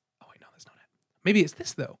this. Oh wait, no, that's not it. Maybe it's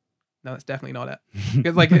this though. No, that's definitely not it.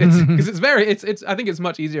 Because like it's I think it's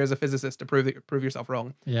much easier as a physicist to prove yourself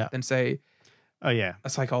wrong than say a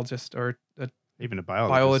psychologist or even a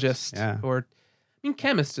biologist Yeah. or I mean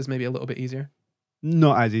chemist is maybe a little bit easier.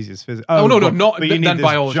 Not as easy as physics. No, not but you need than this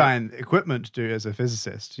biology. giant equipment to do it as a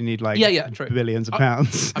physicist. You need like true. billions of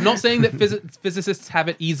pounds. I'm not saying that physicists have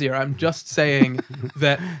it easier. I'm just saying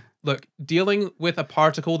that, look, dealing with a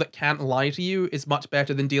particle that can't lie to you is much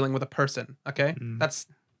better than dealing with a person. Okay, that's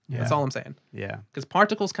all I'm saying. Yeah, because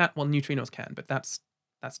particles can't. Well, neutrinos can, but that's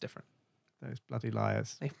different. those bloody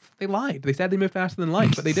liars. They lied. They said they moved faster than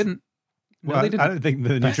light, but they didn't. No, Well, they didn't. I don't think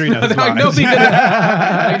the neutrinos lied. I know they didn't.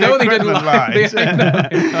 I know they didn't Equipment lie. lied.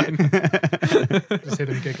 I know. Just hear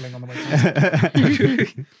them giggling on the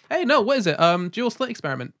way. Hey, no, what is it? Dual slit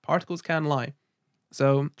experiment. Particles can lie.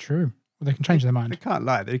 So True. Well, they can change their They mind. can't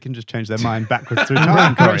lie. They can just change their mind backwards through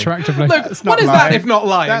time. Corey. Retroactively. look, That's what not is that lying. if not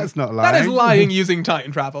lying? That's not That is lying. lying using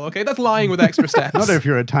time travel. Okay, that's lying with extra steps. Not if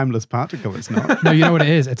you're a timeless particle. It's not. No, you know what it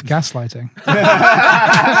is? It's gaslighting.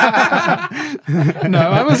 No,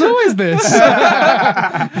 I was always this.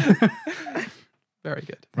 Very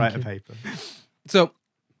good. Write a paper.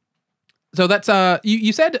 So that's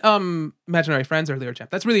you said imaginary friends earlier, Jeff.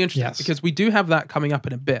 That's really interesting because we do have that coming up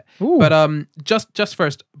in a bit. Ooh. But just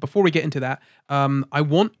first, before we get into that, I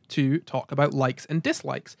want to talk about likes and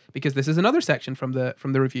dislikes because this is another section from the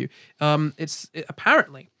review.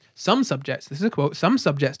 Apparently some subjects. This is a quote. Some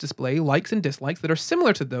subjects display likes and dislikes that are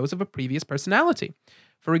similar to those of a previous personality.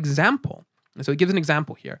 For example. So it gives an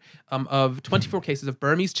example here of 24 cases of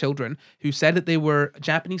Burmese children who said that they were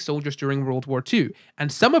Japanese soldiers during World War II,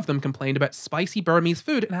 and some of them complained about spicy Burmese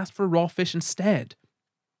food and asked for raw fish instead.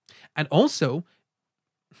 And also,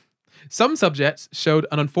 some subjects showed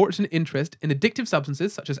an unfortunate interest in addictive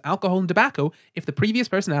substances such as alcohol and tobacco if the previous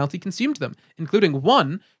personality consumed them, including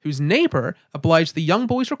one whose neighbor obliged the young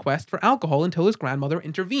boy's request for alcohol until his grandmother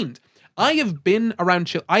intervened. I have been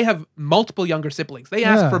around I have multiple younger siblings. They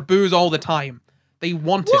ask for booze all the time. They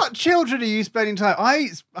want it. What children are you spending time? I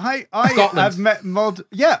Scotland. have met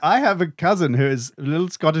I have a cousin who is a little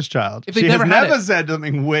Scottish child. If they've She has never had never it. said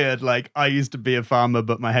something weird like I used to be a farmer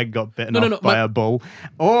but my head got bitten No, off by a bull,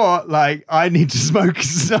 or like I need to smoke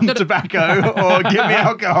some tobacco or give me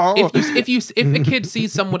alcohol. If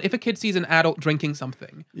a kid sees an adult drinking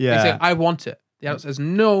something, they say, I want it. The adult says,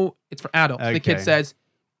 no, it's for adults. The kid Okay. says,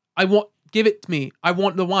 give it to me. I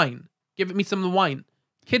want the wine. Give me some of the wine.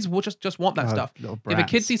 Kids will just want that stuff. little If a kid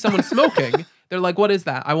brats. sees someone smoking, they're like, what is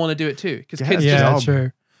that? I want to do it too. Because Yeah, kids Yeah, just,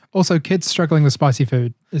 true. Also, kids struggling with spicy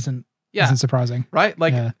food isn't surprising. right?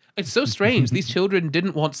 Like, Yeah. it's so strange. These children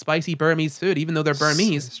didn't want spicy Burmese food, even though they're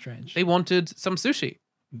Burmese. So strange. They wanted some sushi.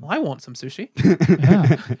 Well, I want some sushi.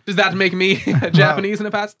 Yeah. Does that make me a Japanese in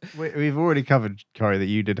the past? We've already covered, Corey, that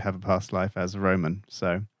you did have a past life as a Roman,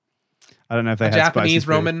 so I don't know if they A had spicy Japanese food.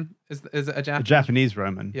 Roman? Is it a A Japanese? Japanese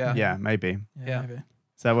Roman. Yeah. Yeah, maybe. Yeah. Maybe.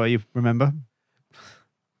 Is that what you remember?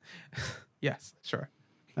 Yes, sure.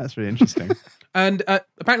 That's really interesting. And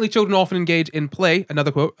apparently, children often engage in play.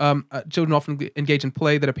 Another quote: "Children often engage in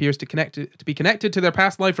play that appears to be connected to their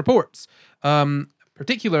past life reports,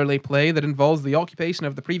 particularly play that involves the occupation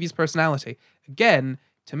of the previous personality." Again,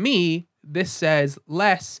 to me, this says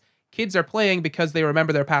less kids are playing because they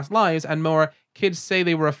remember their past lives, and more kids say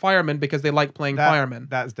they were a fireman because they like playing firemen.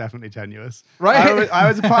 That's definitely tenuous. Right? I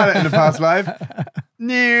was a pilot in a past life.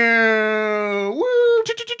 No. Woo.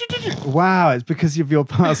 Wow, it's because of your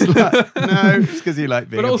past life. No, it's because you like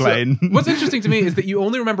being But also, a plane. what's interesting to me is that you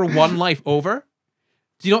only remember one life over.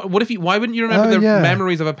 Do you know what if you? Why wouldn't you remember the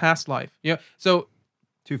memories of a past life? You know, so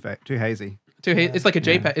Too hazy. it's like a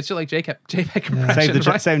JPEG. It's just like JPEG compression,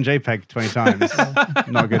 right? Same JPEG 20 times.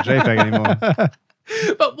 Not a good JPEG anymore.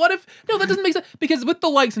 But what if that doesn't make sense? Because with the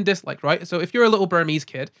likes and dislikes, right? So if you're a little Burmese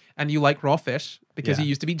kid and you like raw fish because you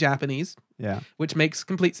used to be Japanese, which makes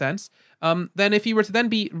complete sense. Then if you were to then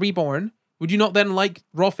be reborn, would you not then like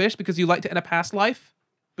raw fish because you liked it in a past life,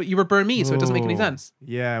 but you were Burmese, so it doesn't make any sense?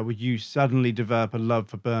 Yeah, would you suddenly develop a love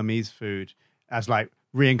for Burmese food as like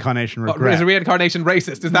reincarnation regret? Is a reincarnation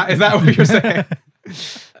racist? Is that what you're saying?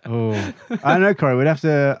 I don't know, Corey. We'd have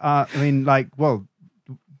to.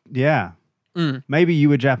 Yeah. Maybe you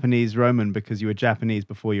were Japanese Roman because you were Japanese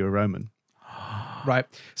before you were Roman. Right.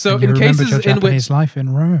 So And you in remembered cases your in which Japanese life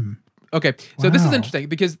in Rome. Okay, so this is Wow. interesting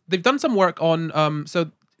because they've done some work on.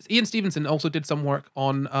 So Ian Stevenson also did some work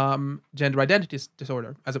on gender identity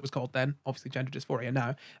disorder, as it was called then. Obviously, gender dysphoria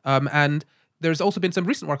now. And there's also been some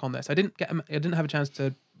recent work on this. I didn't have a chance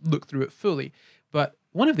to look through it fully, but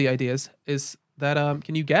one of the ideas is that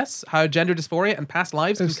can you guess how gender dysphoria and past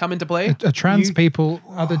lives can come into play? Are trans people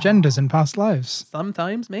other genders in past lives?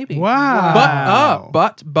 Sometimes, maybe. Wow.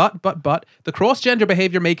 But the cross-gender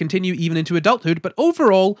behavior may continue even into adulthood, but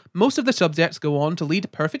overall, most of the subjects go on to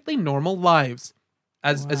lead perfectly normal lives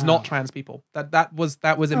as not trans people. That was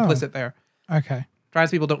implicit there. Okay. Trans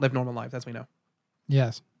people don't live normal lives, as we know.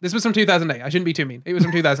 Yes. This was from 2008. I shouldn't be too mean. It was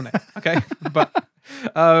from 2008. Okay. But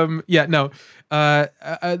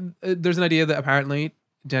there's an idea that apparently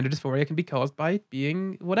gender dysphoria can be caused by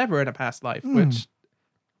being whatever in a past life, which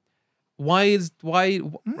why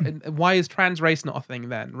is trans race not a thing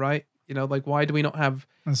then, right? You know, like why do we not have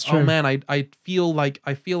That's true. oh man, I feel like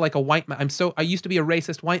a white man. I used to be a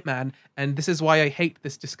racist white man, and this is why I hate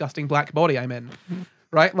this disgusting black body I'm in.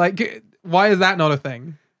 Right? Like why is that not a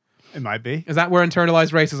thing? It might be. Is that where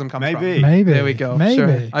internalized racism comes from? Maybe. There we go.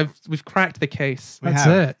 Maybe. Sure. We've cracked the case. That's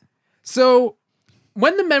it. So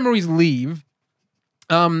when the memories leave,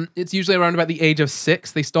 it's usually around about the age of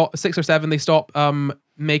 6. They stop 6 or 7. They stop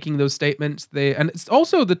making those statements. And it's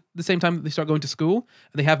also the same time that they start going to school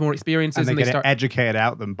and they have more experiences And they get start educated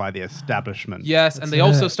out them by the establishment. Yes, That's and they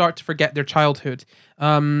also it. start to forget their childhood.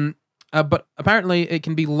 But apparently it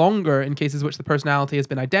can be longer in cases which the personality has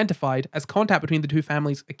been identified, as contact between the two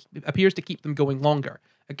families appears to keep them going longer.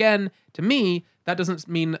 Again, to me, that doesn't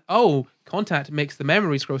mean, oh, contact makes the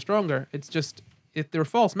memories grow stronger. It's just, if they're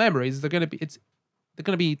false memories, they're going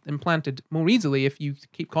to be implanted more easily if you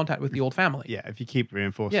keep contact with the old family. Yeah, if you keep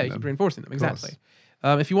reinforcing Yeah, them. you keep reinforcing them, Of course. exactly.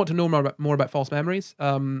 If you want to know more about false memories,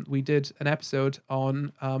 we did an episode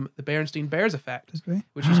on the Berenstain Bears effect, Did we?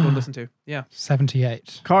 which you should go and listen to. Yeah.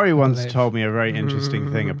 78. Corey once believe. told me a very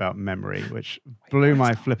interesting thing about memory, which blew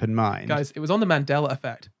my flipping mind. Guys, it was on the Mandela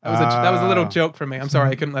effect. That was a little joke from me. I'm sorry,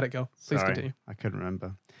 I couldn't let it go. Please Sorry, continue. I couldn't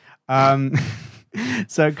remember.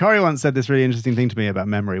 So Corey once said this really interesting thing to me about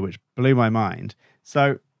memory, which blew my mind.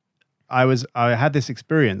 So I had this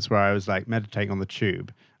experience where I was like meditating on the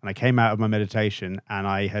tube, and I came out of my meditation, and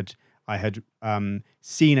I had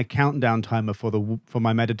seen a countdown timer for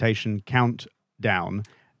my meditation countdown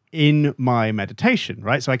in my meditation,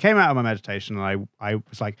 right? So I came out of my meditation, and I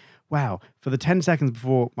was like, wow, for the 10 seconds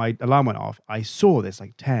before my alarm went off, I saw this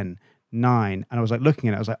like 10, 9, and I was like looking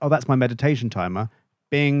at it. I was like, oh, that's my meditation timer.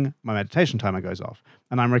 Bing, my meditation timer goes off.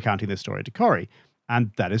 And I'm recounting this story to Corey,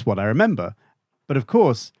 and that is what I remember. But of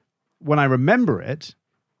course, when I remember it,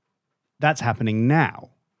 that's happening now,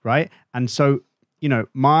 right? And so, you know,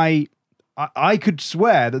 I could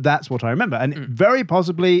swear that that's what I remember. And very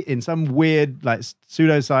possibly in some weird, like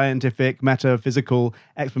pseudoscientific, metaphysical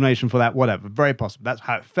explanation for that, whatever, very possible. That's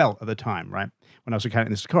how it felt at the time, right? When I was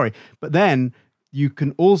recounting this to Corey. But then it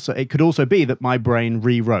could also be that my brain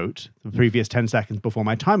rewrote the previous 10 seconds before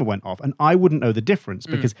my timer went off. And I wouldn't know the difference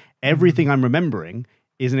because everything I'm remembering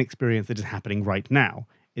is an experience that is happening right now.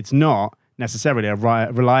 It's not necessarily a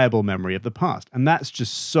reliable memory of the past. And that's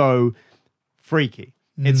just so freaky.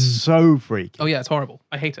 It's so freaky. Oh yeah, it's horrible.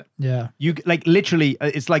 I hate it. Yeah. You like literally,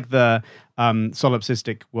 it's like the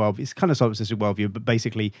solipsistic worldview. It's kind of solipsistic worldview, but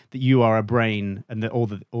basically that you are a brain and that all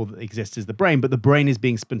that exists is the brain, but the brain is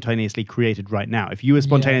being spontaneously created right now. If you were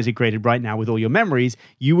spontaneously created right now with all your memories,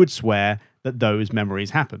 you would swear that those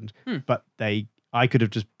memories happened, but I could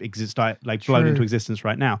have just blown into existence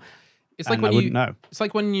right now. It's like when It's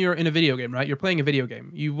like when you're in a video game, right? You're playing a video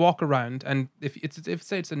game. You walk around, and if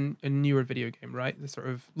say it's a newer video game, right? The sort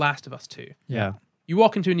of Last of Us 2. Yeah. You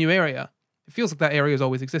walk into a new area. It feels like that area has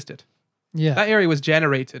always existed. Yeah. That area was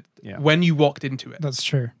generated when you walked into it. That's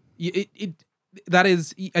true. That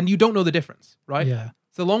is, and you don't know the difference, right? Yeah.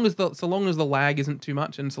 So long as the lag isn't too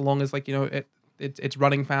much, and so long as it's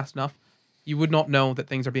running fast enough, you would not know that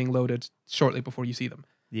things are being loaded shortly before you see them.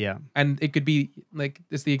 Yeah. And it could be like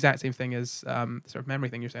it's the exact same thing as the sort of memory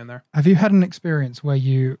thing you're saying there. Have you had an experience where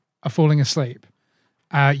you are falling asleep,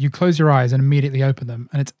 you close your eyes and immediately open them,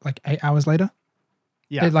 and it's like 8 hours later?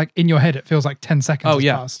 Yeah. Like in your head, it feels like 10 seconds has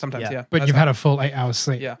passed. Sometimes, yeah. But you've had a full 8 hours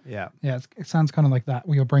sleep. Yeah. Yeah. Yeah, it sounds kind of like that,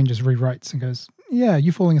 where your brain just rewrites and goes, yeah,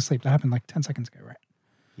 you falling asleep. That happened like 10 seconds ago, right?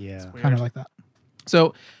 Yeah. Kind of like that.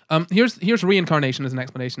 So here's reincarnation as an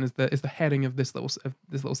explanation, is the heading of this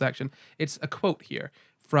little section. It's a quote here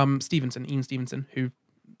from Ian Stevenson, who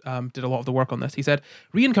did a lot of the work on this. He said,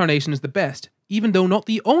 "Reincarnation is the best, even though not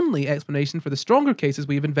the only explanation for the stronger cases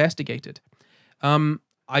we have investigated.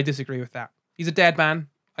 I disagree with that. He's a dead man.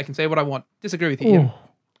 I can say what I want. Disagree with you, Ian.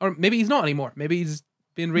 Or maybe he's not anymore. Maybe he's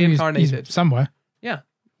been reincarnated. He's somewhere. Yeah,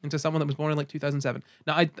 into someone that was born in like 2007.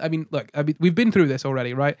 Now, I mean, look, we've been through this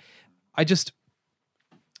already, right?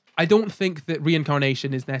 I don't think that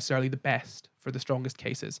reincarnation is necessarily the best for the strongest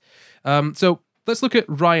cases. So let's look at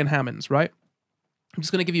Ryan Hammonds, right? I'm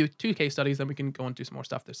just going to give you 2 case studies, then we can go on and do some more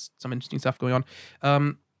stuff. There's some interesting stuff going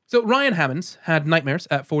on. So Ryan Hammonds had nightmares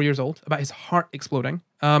at 4 years old about his heart exploding.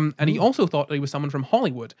 And he also thought that he was someone from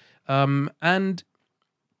Hollywood. And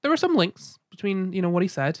there were some links between, what he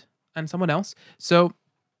said and someone else. So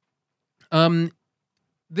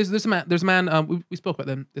there's a man, we spoke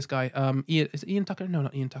about this guy. Ian Tucker? No,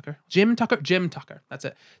 not Ian Tucker. Jim Tucker. That's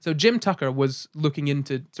it. So Jim Tucker was looking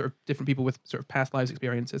into sort of different people with sort of past lives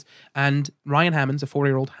experiences. And Ryan Hammonds, a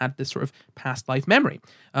 4-year-old, had this sort of past life memory.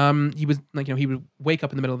 He was like, he would wake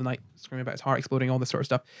up in the middle of the night screaming about his heart exploding, all this sort of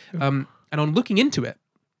stuff. And on looking into it,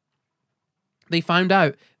 they found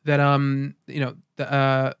out that,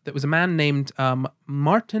 there was a man named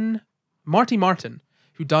Marty Martin,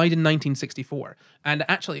 who died in 1964. And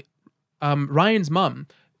actually, Ryan's mum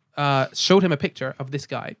showed him a picture of this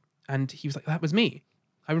guy, and he was like, that was me.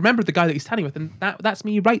 I remembered the guy that he's standing with, and that's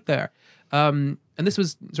me right there. And this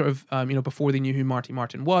was sort of, before they knew who Marty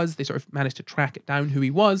Martin was. They sort of managed to track it down who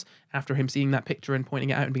he was after him seeing that picture and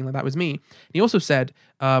pointing it out and being like, that was me. And he also said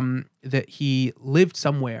that he lived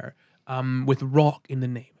somewhere with rock in the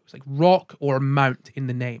name. It was like rock or mount in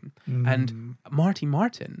the name. And Marty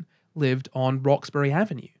Martin lived on Roxbury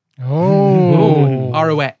Avenue.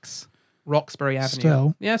 ROX. Roxbury Avenue.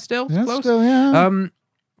 Still. Yeah, still. Yeah, close. still, yeah.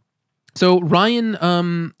 So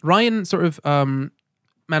Ryan sort of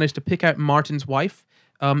managed to pick out Martin's wife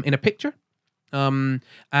in a picture.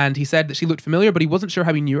 And he said that she looked familiar, but he wasn't sure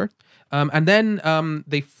how he knew her. And then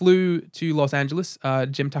they flew to Los Angeles.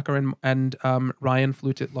 Jim Tucker and Ryan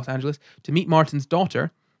flew to Los Angeles to meet Martin's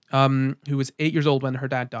daughter, who was 8 years old when her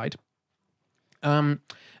dad died.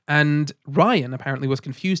 And Ryan apparently was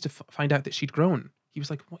confused to find out that she'd grown. He was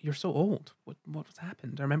like, "What? You're so old. What's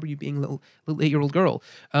happened? I remember you being a little 8-year-old girl."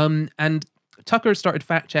 And Tucker started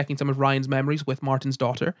fact-checking some of Ryan's memories with Martin's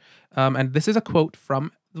daughter. And this is a quote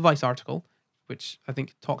from the Vice article, which I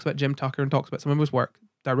think talks about Jim Tucker and talks about some of his work.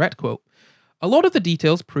 Direct quote: "A lot of the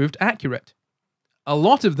details proved accurate. A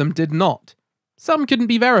lot of them did not. Some couldn't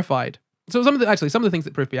be verified." So some of the things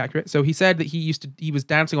that proved to be accurate. So he said that he was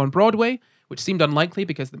dancing on Broadway, which seemed unlikely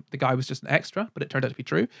because the guy was just an extra, but it turned out to be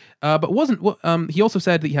true. But wasn't. He also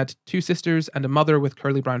said that he had 2 sisters and a mother with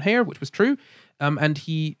curly brown hair, which was true. And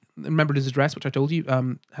he remembered his address, which I told you,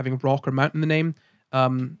 having rock or mountain in the name,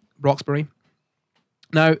 Roxbury.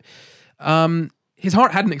 Now, his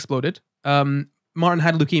heart hadn't exploded. Martin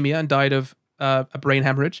had leukemia and died of a brain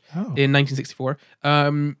hemorrhage in 1964.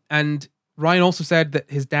 And Ryan also said that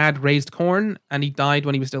his dad raised corn and he died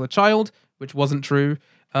when he was still a child, which wasn't true.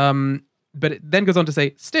 But it then goes on to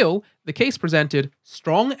say, still, the case presented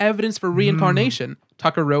strong evidence for reincarnation,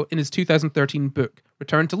 Tucker wrote in his 2013 book,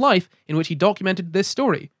 Return to Life, in which he documented this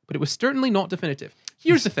story, but it was certainly not definitive.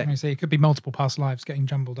 Here's the thing. I say it could be multiple past lives getting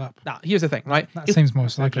jumbled up. Nah, here's the thing, right? That seems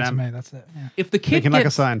most likely to me. That's it. Yeah. If the kid Thinking like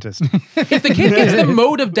a scientist. If the kid gets the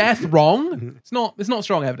mode of death wrong, it's not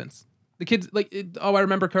strong evidence. The kid's like, I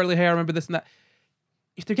remember curly hair, I remember this and that.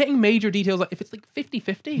 If they're getting major details, like if it's like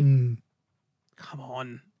 50-50, come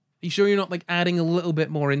on. Are you sure you're not like adding a little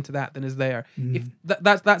bit more into that than is there? If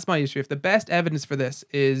that's my issue. If the best evidence for this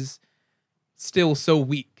is still so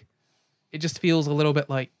weak, it just feels a little bit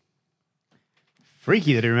like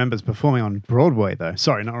freaky that he remembers performing on Broadway, though.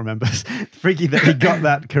 Sorry, not remembers. Freaky that he got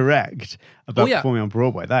that correct about performing on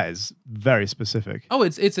Broadway. That is very specific. Oh,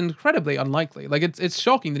 it's incredibly unlikely. Like it's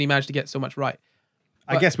shocking that he managed to get so much right.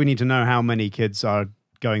 I guess we need to know how many kids are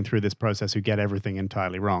going through this process who get everything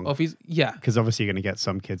entirely wrong. Well, because obviously you're going to get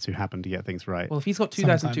some kids who happen to get things right. Well, if he's got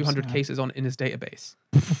 2,200 cases in his database,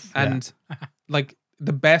 and like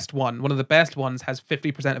the best one of the best ones has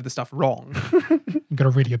 50% of the stuff wrong. You've got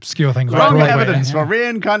a really obscure thing. Wrong evidence for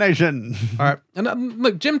reincarnation. All right, and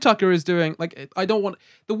look, Jim Tucker is doing like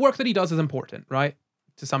the work that he does is important, right?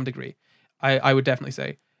 To some degree, I would definitely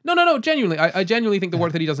say. No, genuinely, I genuinely think the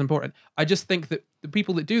work that he does is important. I just think that the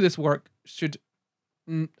people that do this work should.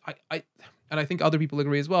 And I think other people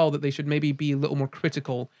agree as well that they should maybe be a little more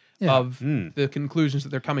critical of the conclusions that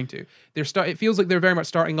they're coming to. It feels like they're very much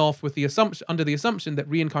starting off with the assumption that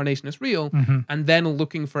reincarnation is real, and then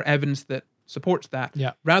looking for evidence that supports that,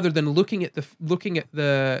 rather than looking at it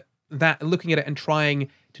and trying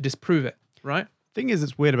to disprove it. Right? Thing is,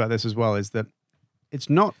 that's weird about this as well is that it's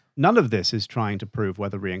not, none of this is trying to prove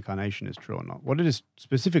whether reincarnation is true or not. What it is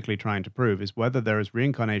specifically trying to prove is whether there is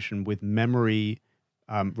reincarnation with memory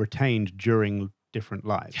retained during different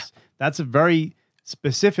lives. Yeah. That's a very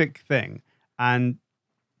specific thing, and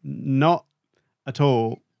not at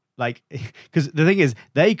all like, because the thing is,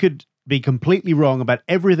 they could be completely wrong about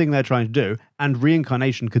everything they're trying to do, and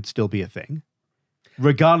reincarnation could still be a thing,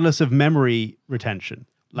 regardless of memory retention.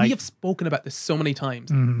 Like, we have spoken about this so many times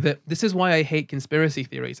that this is why I hate conspiracy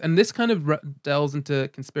theories. And this kind of delves into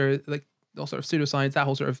conspiracy, like all sort of pseudoscience, that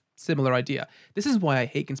whole sort of similar idea. This is why I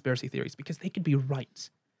hate conspiracy theories, because they could be right.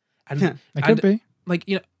 And they could be. Like,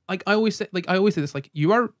 you know, like I always say this, like,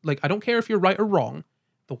 you are, like, I don't care if you're right or wrong.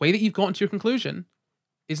 The way that you've gotten to your conclusion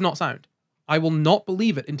is not sound. I will not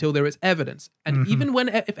believe it until there is evidence. And even when,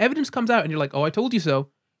 if evidence comes out and you're like, oh, I told you so.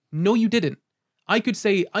 No, you didn't. I could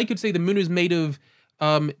say the moon is made of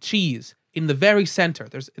cheese in the very center.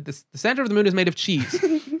 There's the center of the moon is made of cheese,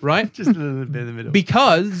 right? Just a little bit in the middle.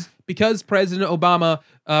 Because President Obama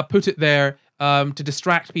put it there to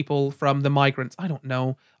distract people from the migrants. I don't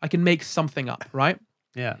know. I can make something up, right?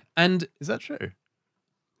 Yeah. And is that true?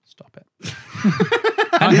 Stop it.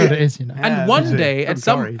 I heard it is, you know. And one day at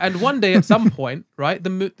some point, right,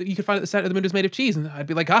 you could find at the center of the moon is made of cheese, and I'd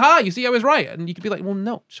be like, haha, you see I was right. And you could be like, well,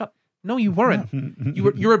 no, no, you weren't.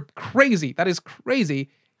 You're crazy. That is crazy.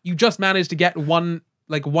 You just managed to get one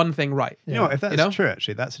thing right. You know, if that's true,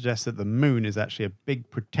 actually, that suggests that the moon is actually a big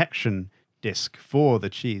protection disc for the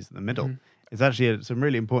cheese in the middle. It's actually some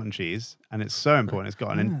really important cheese, and it's so important. It's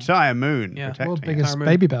got an entire moon protecting world's it. biggest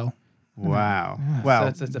baby bell. Wow. Yeah. Well,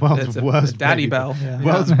 it's world's worst daddy bell. Yeah.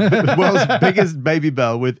 World's biggest baby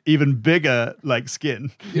bell with even bigger like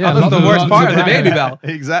skin. Yeah, that's the worst part of the baby bell.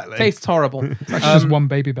 Exactly. Tastes horrible. It's actually just one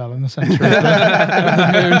baby bell in the center of the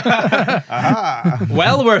moon.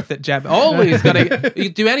 Well worth it, Jeb. Always gotta you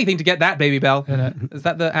do anything to get that baby bell. Is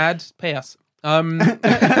that the ad? Pay us. Spawn.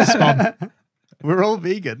 We're all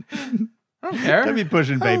vegan. I don't care. Don't be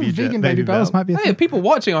pushing baby vegan baby bells might be a Hey, thing. people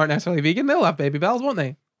watching aren't necessarily vegan. They'll have baby bells, won't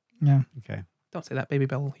they? Yeah. Okay. Don't say that. Baby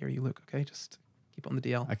bell will hear you, Luke. Okay, just keep it on the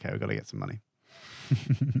DL. Okay, we've got to get some money.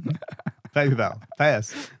 Baby bell, pay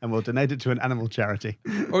us, and we'll donate it to an animal charity.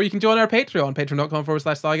 Or you can join our Patreon,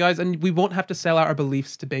 patreon.com/SCI GUYS, and we won't have to sell out our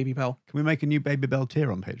beliefs to Baby Bell. Can we make a new Baby Bell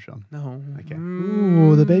tier on Patreon? No. Okay.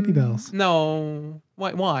 Ooh, the baby bells. No.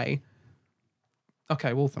 Why?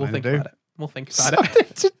 Okay, we'll think about it. We'll think about Something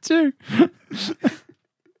to do.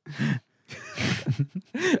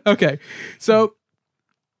 it. Okay, so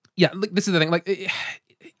yeah, this is the thing. Like,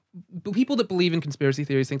 people that believe in conspiracy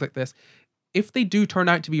theories, things like this, if they do turn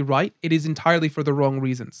out to be right, it is entirely for the wrong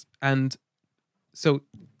reasons. And so,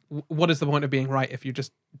 what is the point of being right if you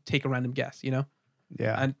just take a random guess, you know?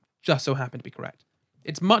 Yeah. And just so happen to be correct.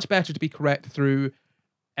 It's much better to be correct through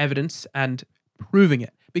evidence and proving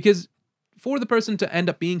it, because for the person to end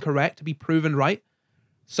up being correct, to be proven right,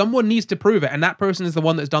 someone needs to prove it, and that person is the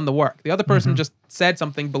one that's done the work. The other person just said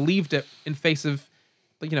something, believed it in face of,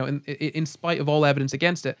 you know, in spite of all evidence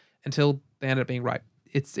against it, until they ended up being right.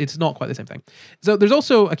 It's not quite the same thing. So there's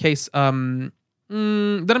also a case that I'm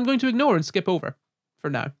going to ignore and skip over for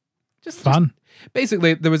now. Just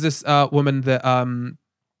basically, there was this woman that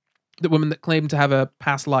claimed to have a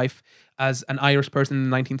past life as an Irish person in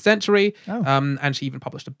the 19th century, and she even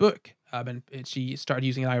published a book. And she started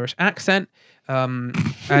using an Irish accent. And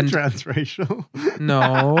transracial?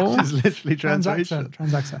 No. She's literally transracial.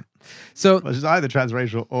 Transaccent. So she's either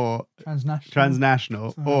transracial or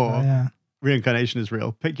transnational or reincarnation is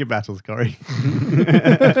real. Pick your battles, Corey.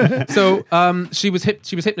 So she was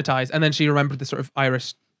hypnotized, and then she remembered the sort of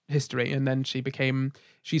Irish history, and then she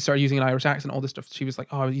started using an Irish accent, all this stuff. She was like,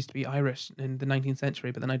 oh, I used to be Irish in the 19th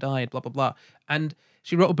century, but then I died, blah, blah, blah. And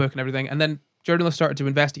she wrote a book and everything, and then journalists started to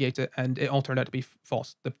investigate it, and it all turned out to be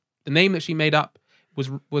false. The name that she made up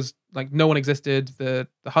was like, no one existed. The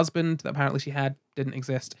husband that apparently she had didn't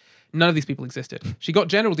exist. None of these people existed. She got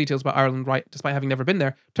general details about Ireland right, despite having never been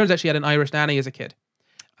there. Turns out she had an Irish nanny as a kid.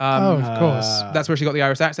 Of course. That's where she got the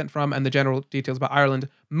Irish accent from, and the general details about Ireland.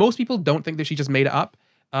 Most people don't think that she just made it up.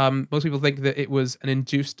 Most people think that it was an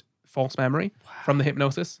induced false memory from the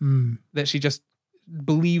hypnosis that she just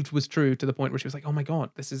believed was true, to the point where she was like, oh my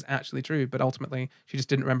God, this is actually true. But ultimately, she just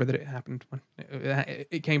didn't remember that it happened. When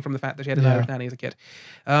it came from the fact that she had an Irish nanny as a kid.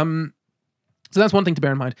 So that's one thing to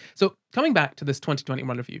bear in mind. So coming back to this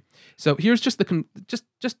 2021 review. So here's just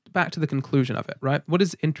just back to the conclusion of it, right? What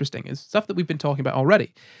is interesting is stuff that we've been talking about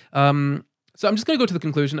already. So I'm just going to go to the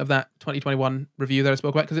conclusion of that 2021 review that I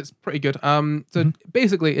spoke about, because it's pretty good. So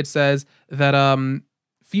basically it says that in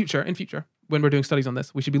future, when we're doing studies on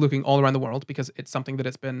this, we should be looking all around the world, because it's something that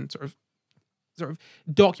it's been sort of sort of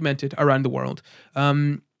documented around the world.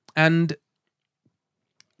 And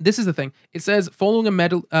this is the thing. It says following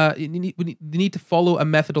we need to follow a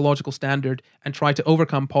methodological standard and try to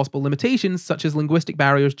overcome possible limitations such as linguistic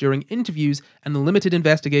barriers during interviews and the limited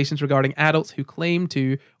investigations regarding adults who claim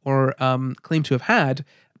to have had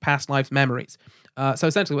past lives memories. So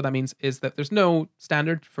essentially what that means is that there's no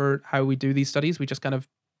standard for how we do these studies. We just kind of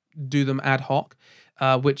do them ad hoc,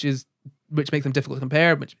 which makes them difficult to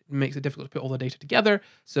compare, which makes it difficult to put all the data together.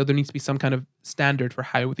 So there needs to be some kind of standard for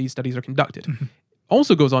how these studies are conducted.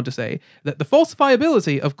 Also goes on to say that the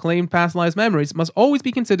falsifiability of claimed past lives memories must always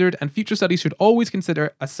be considered, and future studies should always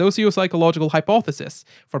consider a socio-psychological hypothesis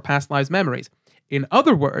for past lives memories. In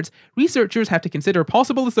other words, researchers have to consider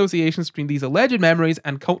possible associations between these alleged memories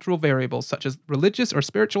and cultural variables such as religious or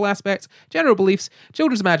spiritual aspects, general beliefs,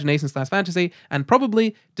 children's imagination/fantasy, and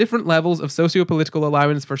probably different levels of socio-political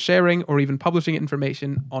allowance for sharing or even publishing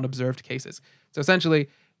information on observed cases. So essentially,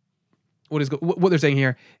 what they're saying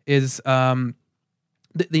here is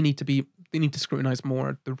they need to scrutinize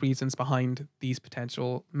more the reasons behind these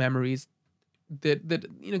potential memories that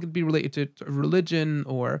could be related to sort of religion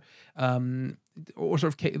or sort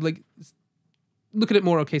of like look at it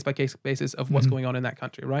more on a case by case basis of what's going on in that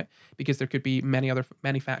country, right? Because there could be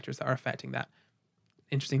many factors that are affecting that.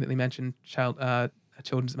 Interesting that they mentioned a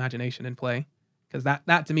children's imagination in play, because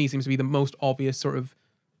that to me seems to be the most obvious sort of,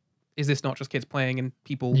 is this not just kids playing and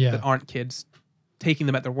people that aren't kids taking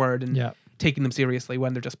them at their word and taking them seriously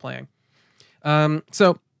when they're just playing.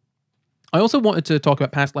 So I also wanted to talk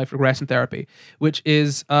about past life regression therapy, which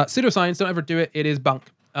is pseudoscience. Don't ever do it. It is bunk.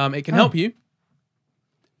 It can help you,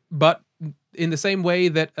 but in the same way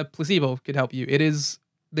that a placebo could help you,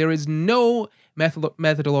 there is no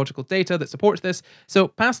methodological data that supports this. So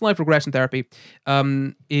past life regression therapy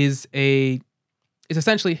is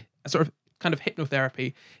essentially a sort of kind of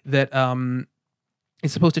hypnotherapy that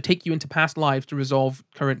is supposed to take you into past lives to resolve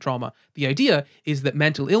current trauma. The idea is that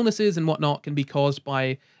mental illnesses and whatnot can be caused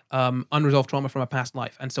by unresolved trauma from a past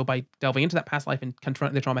life. And so by delving into that past life and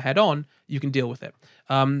confronting the trauma head on, you can deal with it.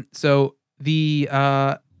 So the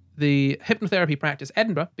hypnotherapy practice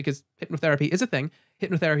Edinburgh, because hypnotherapy is a thing,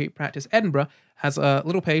 hypnotherapy practice Edinburgh has a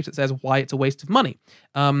little page that says why it's a waste of money.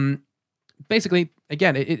 Basically,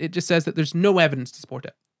 again, it just says that there's no evidence to support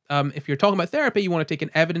it. If you're talking about therapy, you want to take an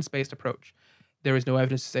evidence-based approach. There is no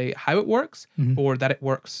evidence to say how it works or that it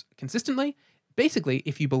works consistently. Basically,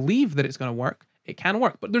 if you believe that it's going to work, it can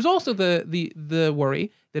work. But there's also the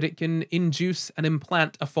worry that it can induce and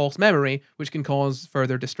implant a false memory, which can cause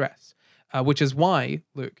further distress. Which is why,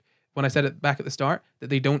 Luke, when I said it back at the start, that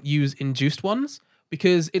they don't use induced ones,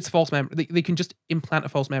 because it's false memory. They can just implant a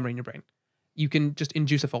false memory in your brain. You can just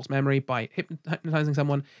induce a false memory by hypnotizing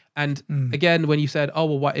someone. And again, when you said, oh,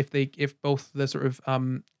 well, what if both the sort of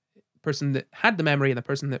person that had the memory and the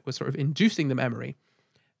person that was sort of inducing the memory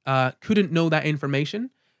couldn't know that information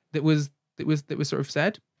that was sort of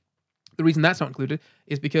said. The reason that's not included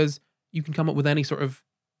is because you can come up with any sort of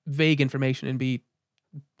vague information and be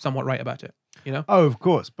somewhat right about it, you know? Oh, of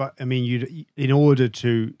course. But I mean, in order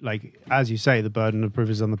to, like, as you say, the burden of proof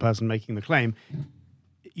is on the person making the claim,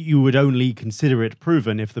 you would only consider it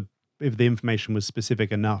proven if the information was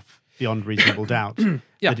specific enough beyond reasonable doubt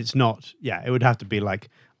that it's not, it would have to be like,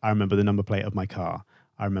 I remember the number plate of my car.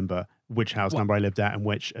 I remember which house number I lived at and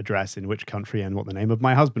which address in which country and what the name of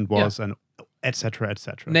my husband was and et cetera, et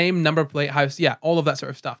cetera. Name, number plate, house, all of that sort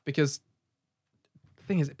of stuff. Because the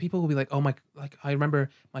thing is, people will be like, oh, I remember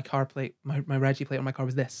my car plate, my Reggie plate on my car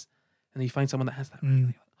was this. And then you find someone that has that. And you're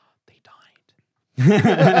like, oh, they died.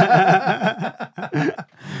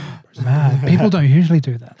 Man, people don't usually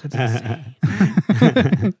do that. It's insane.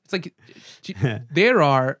 It's like, there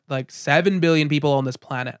are like 7 billion people on this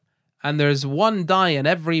planet, and there's one dying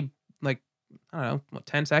every, like, I don't know,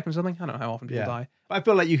 10 seconds or something? I don't know how often people die. I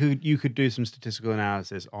feel like you could do some statistical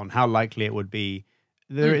analysis on how likely it would be.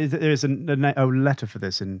 There is a letter for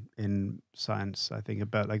this in Science, I think,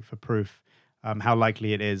 about, like, for proof, how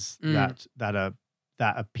likely it is that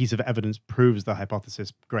a piece of evidence proves the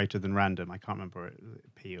hypothesis greater than random. I can't remember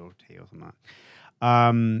P or T or something like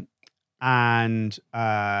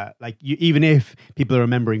that. Like, even if people are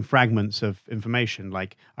remembering fragments of information,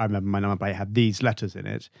 like I remember my number plate had these letters in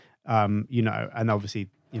it, and obviously,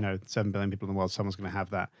 7 billion people in the world, someone's going to have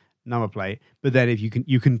that number plate. But then if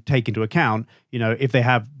you can take into account, if they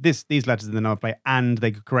have these letters in the number plate and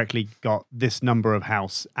they correctly got this number of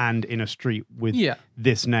house and in a street with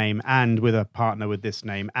this name and with a partner with this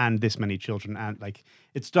name and this many children, and like,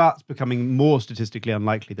 it starts becoming more statistically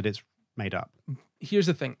unlikely that it's made up. Here's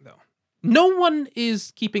the thing, though. No one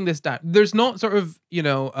is keeping this down. There's not sort of,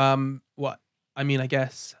 I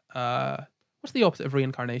guess, What's the opposite of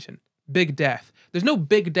reincarnation? Big death. There's no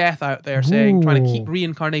big death out there saying trying to keep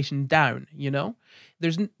reincarnation down, you know?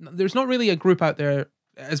 There's not really a group out there,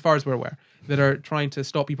 as far as we're aware, that are trying to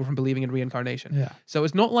stop people from believing in reincarnation. Yeah. So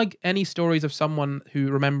it's not like any stories of someone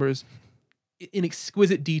who remembers in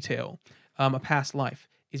exquisite detail a past life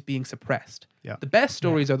is being suppressed. Yeah. The best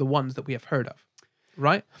stories are the ones that we have heard of,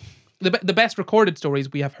 right? The best recorded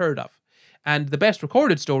stories we have heard of. And the best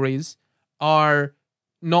recorded stories are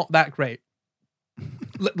not that great.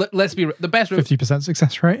 Let's be the best 50%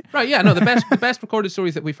 success rate. Right, yeah, no, the best recorded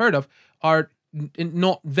stories that we've heard of are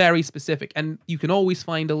not very specific, and you can always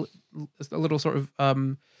find a little sort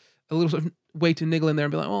of way to niggle in there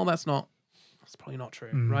and be like, oh, that's probably not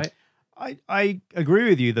true, right? I agree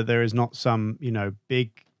with you that there is not some,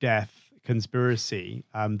 big death conspiracy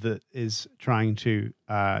that is trying to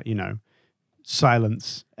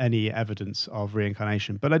silence any evidence of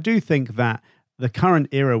reincarnation, but I do think that the current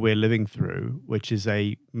era we're living through, which is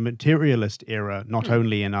a materialist era, not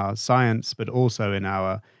only in our science, but also in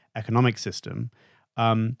our economic system,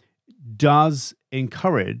 does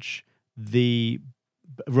encourage by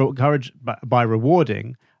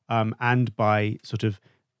rewarding and by sort of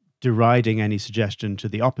deriding any suggestion to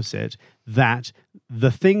the opposite, that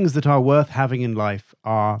the things that are worth having in life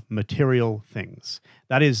are material things.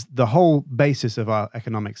 That is the whole basis of our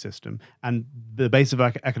economic system. And the base of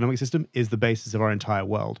our economic system is the basis of our entire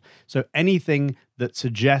world. So anything that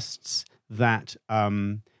suggests that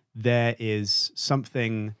there is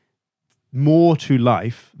something more to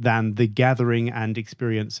life than the gathering and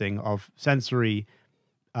experiencing of sensory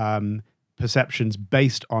perceptions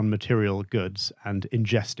based on material goods and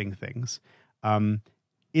ingesting things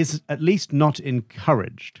is at least not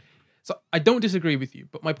encouraged. So I don't disagree with you,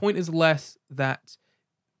 but my point is less that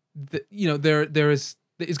there is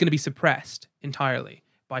going to be suppressed entirely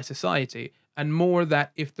by society, and more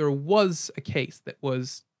that if there was a case that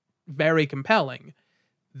was very compelling,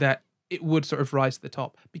 that it would sort of rise to the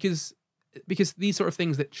top, because these sort of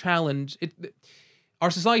things that challenge it, our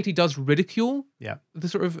society does ridicule the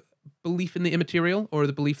sort of belief in the immaterial, or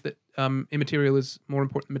the belief that immaterial is more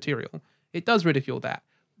important than material. It does ridicule that.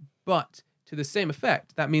 But to the same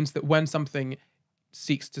effect, that means that when something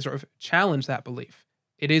seeks to sort of challenge that belief,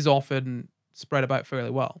 it is often spread about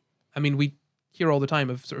fairly well. I mean, we hear all the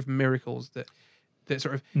time of sort of miracles that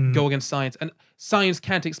sort of go against science. And science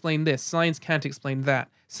can't explain this. Science can't explain that.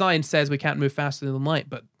 Science says we can't move faster than light,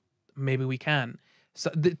 but maybe we can.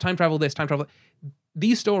 So time travel this, time travel.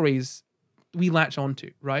 These stories we latch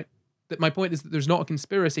onto, right? That my point is that there's not a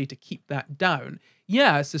conspiracy to keep that down.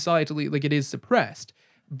 Yeah, societally, like, it is suppressed,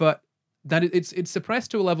 but that it's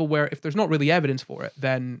suppressed to a level where if there's not really evidence for it,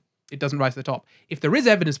 then it doesn't rise to the top. If there is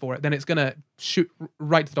evidence for it, then it's going to shoot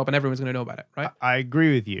right to the top and everyone's going to know about it, right? I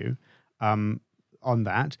agree with you on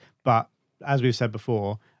that, but as we've said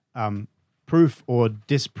before, proof or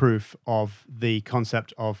disproof of the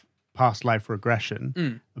concept of past life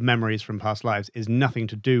regression, memories from past lives, is nothing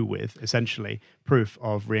to do with, essentially, proof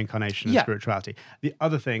of reincarnation and spirituality. The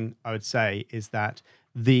other thing I would say is that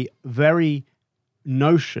the very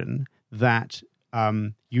notion that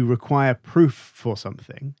you require proof for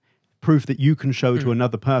something, proof that you can show to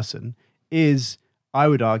another person, is, I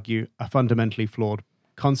would argue, a fundamentally flawed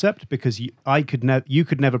concept, because you could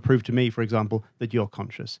never prove to me, for example, that you're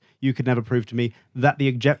conscious. You could never prove to me that the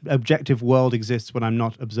objective world exists when I'm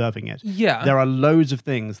not observing it. Yeah. There are loads of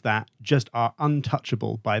things that just are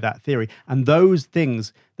untouchable by that theory. And those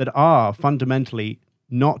things that are fundamentally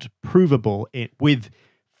not provable with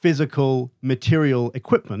physical material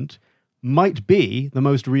equipment might be the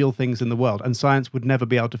most real things in the world. And science would never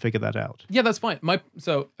be able to figure that out. Yeah, that's fine.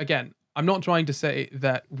 So again, I'm not trying to say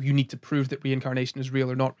that you need to prove that reincarnation is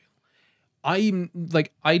real or not real.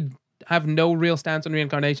 I have no real stance on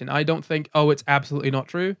reincarnation. I don't think, it's absolutely not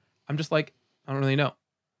true. I'm just like, I don't really know,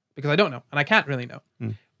 because I don't know, and I can't really know.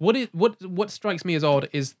 What strikes me as odd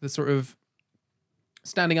is the sort of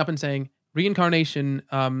standing up and saying reincarnation.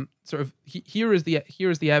 Here is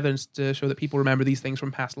the evidence to show that people remember these things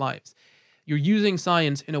from past lives. You're using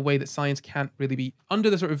science in a way that science can't really be under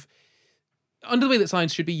the way that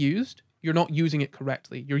science should be used. You're not using it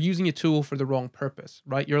correctly. You're using a tool for the wrong purpose,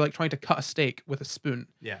 right? You're like trying to cut a steak with a spoon.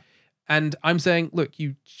 Yeah. And I'm saying, look,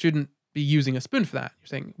 you shouldn't be using a spoon for that.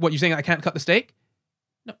 You're saying I can't cut the steak?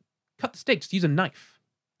 No, cut the steak. Just use a knife,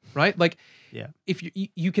 right? Like, if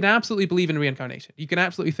you can absolutely believe in reincarnation. You can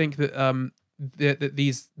absolutely think that that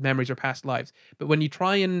these memories are past lives. But when you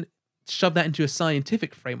try and shove that into a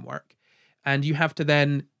scientific framework, and you have to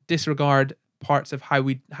then disregard parts of how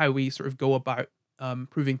we sort of go about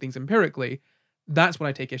proving things empirically, that's what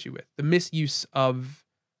I take issue with. The misuse of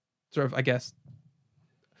sort of, I guess,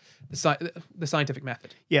 the scientific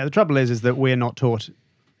method. Yeah, the trouble is that we're not taught.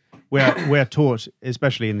 We're taught,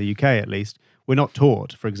 especially in the UK at least, we're not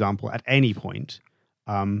taught, for example, at any point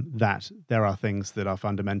that there are things that are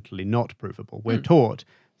fundamentally not provable. We're taught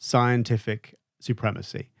scientific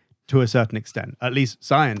supremacy to a certain extent. At least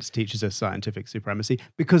science teaches us scientific supremacy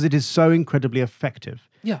because it is so incredibly effective.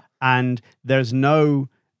 Yeah. And there's no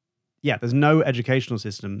educational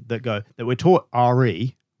system that we're taught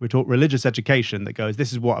RE, we're taught religious education that goes,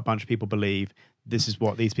 this is what a bunch of people believe, this is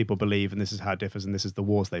what these people believe, and this is how it differs, and this is the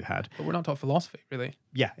wars they've had. But we're not taught philosophy, really.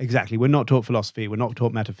 Yeah, exactly. We're not taught philosophy, we're not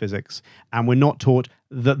taught metaphysics, and we're not taught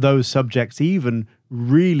that those subjects even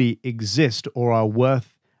really exist or are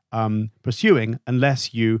worth pursuing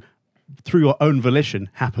unless you, through your own volition,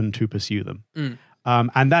 happen to pursue them.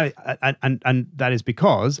 And that is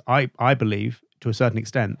because I believe, to a certain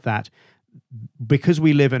extent, that because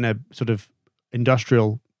we live in a sort of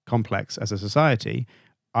industrial complex as a society,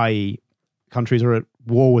 i.e., countries are at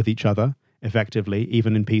war with each other effectively,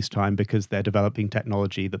 even in peacetime, because they're developing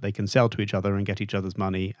technology that they can sell to each other and get each other's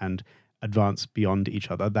money and advance beyond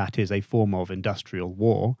each other. That is a form of industrial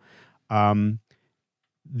war.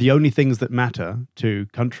 The only things that matter to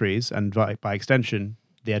countries, and by extension,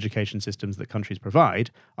 the education systems that countries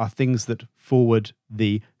provide, are things that forward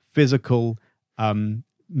the physical,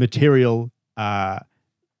 material,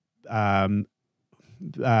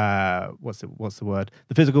 what's the word?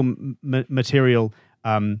 The physical material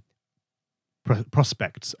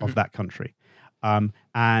prospects of that country.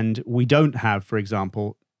 And we don't have, for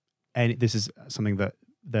example, this is something that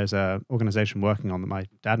there's an organization working on that my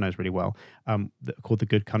dad knows really well, called the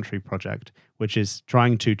Good Country Project, which is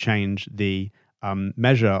trying to change the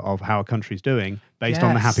measure of how a country's doing based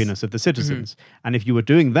on the happiness of the citizens. And if you were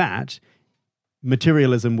doing that,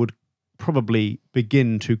 materialism would probably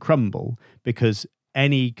begin to crumble, because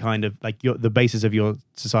any kind of the basis of your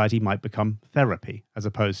society might become therapy as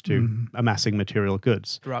opposed to amassing material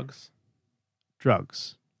goods. Drugs.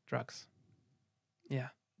 Yeah.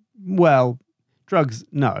 Well, drugs,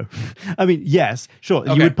 no. I mean, yes, sure.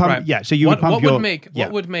 Okay, you would pump. Right. Yeah. So you would pump what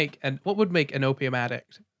would make an opium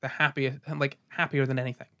addict happier than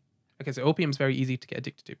anything? Okay, so opium's very easy to get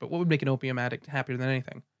addicted to, but what would make an opium addict happier than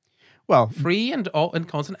anything? Well, free and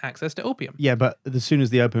constant access to opium. Yeah, but as soon as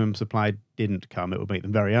the opium supply didn't come, it would make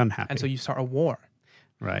them very unhappy. And so you start a war.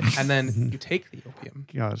 Right. And then you take the opium.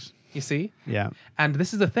 God. You see? Yeah. And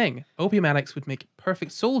this is the thing. Opium addicts would make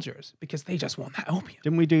perfect soldiers because they just want that opium.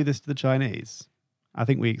 Didn't we do this to the Chinese? I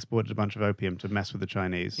think we exported a bunch of opium to mess with the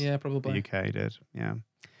Chinese. Yeah, probably. The UK did. Yeah.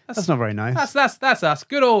 That's not very nice. That's us.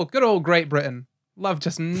 Good old Great Britain. Love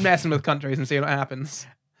just messing with countries and seeing what happens.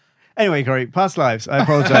 Anyway, Corey, past lives. I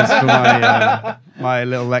apologize for my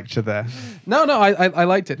little lecture there. No, I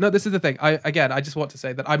liked it. No, this is the thing. I just want to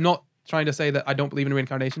say that I'm not trying to say that I don't believe in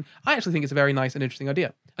reincarnation. I actually think it's a very nice and interesting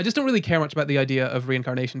idea. I just don't really care much about the idea of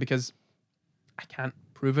reincarnation because I can't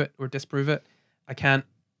prove it or disprove it. I can't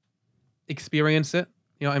experience it.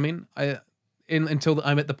 You know what I mean? Until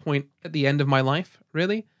I'm at the point at the end of my life,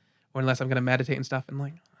 really, or unless I'm going to meditate and stuff and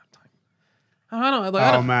I don't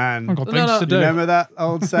know. Man. I've got things to do. Remember that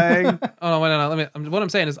old saying? What I'm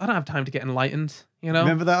saying is I don't have time to get enlightened, you know?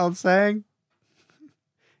 Remember that old saying?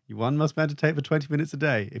 One must meditate for 20 minutes a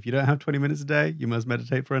day. If you don't have 20 minutes a day, you must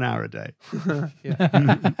meditate for an hour a day.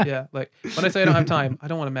 Yeah. Yeah. Like when I say I don't have time, I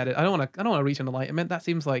don't want to meditate. I don't want to reach an enlightenment. That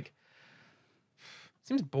seems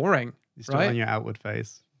boring. You're still right? on your outward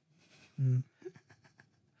face.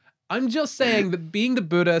 I'm just saying that being the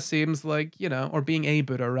Buddha seems like, or being a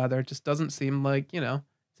Buddha rather, just doesn't seem like,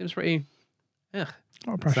 seems pretty,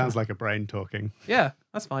 Sounds like a brain talking. Yeah,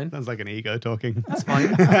 that's fine. Sounds like an ego talking. That's fine.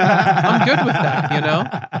 I'm good with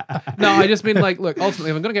that, No, I just mean look, ultimately,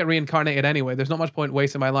 if I'm going to get reincarnated anyway, there's not much point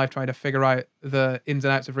wasting my life trying to figure out the ins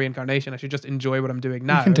and outs of reincarnation. I should just enjoy what I'm doing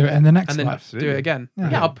now. You can do it in the next and then life. do it again.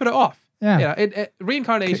 Yeah. I'll put it off. Yeah.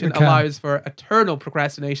 Reincarnation allows for eternal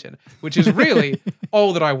procrastination, which is really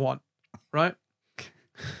all that I want, right?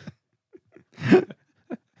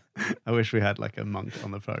 I wish we had a monk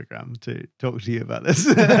on the program to talk to you about this.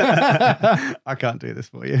 I can't do this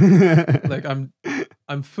for you.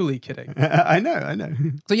 I'm fully kidding. I know.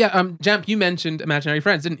 So yeah, Jamp, you mentioned imaginary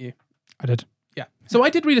friends, didn't you? I did. Yeah. So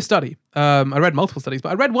I did read a study. I read multiple studies, but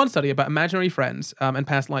I read one study about imaginary friends and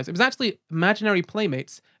past lives. It was actually imaginary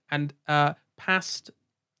playmates and past.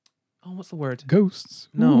 Oh, what's the word? Ghosts.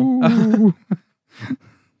 No.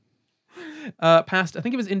 Past. I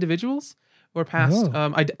think it was individuals. Or past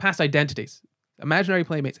past identities, imaginary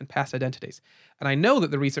playmates and past identities. And I know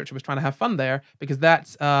that the researcher was trying to have fun there because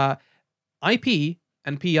that's IP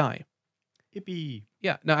and PI. Hippie.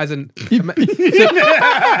 Yeah, no, as in they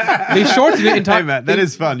shortened it entirely. Hey, Matt, that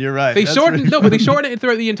is fun. You're right. They shortened but they shortened it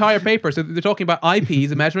throughout the entire paper. So they're talking about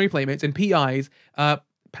IPs, imaginary playmates, and PIs,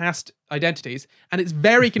 past identities, and it's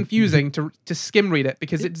very confusing to skim read it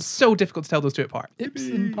because it's so difficult to tell those two apart. Ips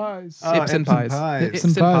and pies. Ips and pies. Ips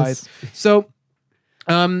and pies. So,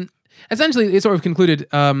 essentially, they sort of concluded.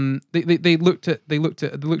 They looked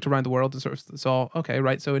around the world and sort of saw, okay,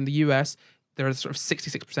 right. So in the US, there are sort of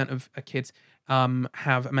 66% of kids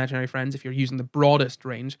have imaginary friends if you're using the broadest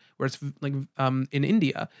range, whereas like in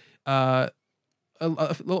India, a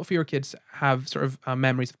lot fewer kids have sort of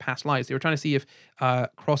memories of past lives. They were trying to see if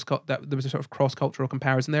that there was a sort of cross-cultural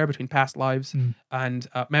comparison there between past lives and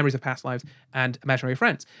memories of past lives and imaginary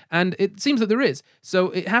friends. And it seems that there is.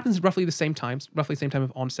 So it happens roughly the same time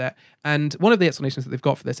of onset. And one of the explanations that they've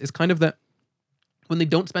got for this is kind of that when they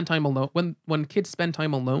don't spend time alone, when kids spend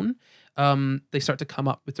time alone, they start to come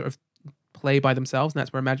up with sort of play by themselves, and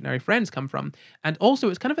that's where imaginary friends come from. And also,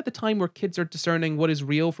 it's kind of at the time where kids are discerning what is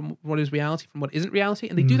real from what is reality from what isn't reality,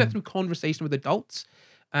 and they do that through conversation with adults.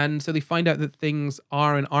 And so they find out that things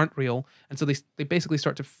are and aren't real, and so they basically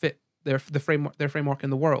start to fit their framework in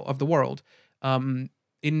the world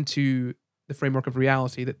into the framework of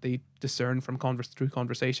reality that they discern from through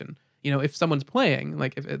conversation. You know, if someone's playing,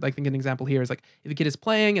 like I think an example here is like if a kid is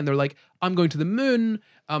playing and they're like, "I'm going to the moon,"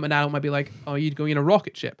 an adult might be like, "Oh, you're going in a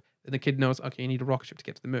rocket ship." And the kid knows, okay, you need a rocket ship to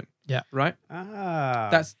get to the moon. Yeah. Right?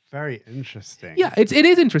 That's very interesting. Yeah, it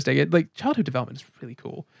is interesting. Like childhood development is really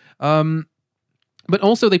cool. But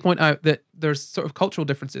also they point out that there's sort of cultural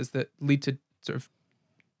differences that lead to sort of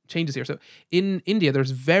changes here. So in India,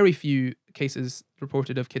 there's very few cases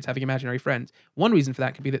reported of kids having imaginary friends. One reason for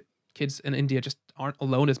that could be that kids in India just aren't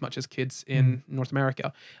alone as much as kids in North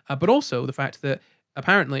America. But also the fact that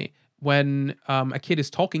apparently when a kid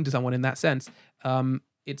is talking to someone in that sense,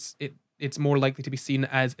 it's more likely to be seen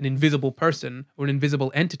as an invisible person or an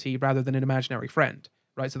invisible entity rather than an imaginary friend,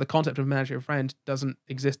 right? So the concept of imaginary friend doesn't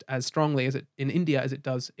exist as strongly as it in India as it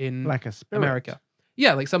does in like a spirit. America.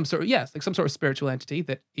 Yeah, like some sort of spiritual entity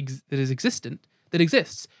that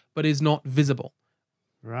exists but is not visible.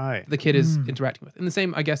 Right. The kid is interacting with. In the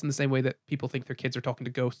same way that people think their kids are talking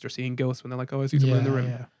to ghosts or seeing ghosts when they're like, "Oh, I see someone in the room."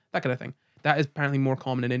 Yeah. That kind of thing. That is apparently more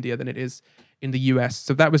common in India than it is in the US.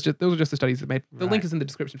 So those are just the studies that made. The link is in the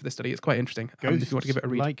description for this study. It's quite interesting. If you want to give it a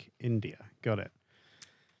read. Like India. Got it.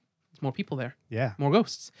 There's more people there. Yeah. More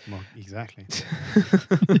ghosts. Exactly.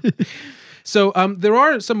 So there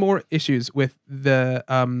are some more issues with the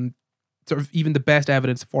sort of even the best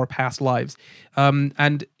evidence for past lives.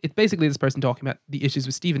 And it's basically this person talking about the issues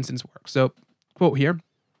with Stevenson's work. So, quote here.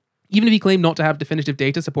 Even if he claimed not to have definitive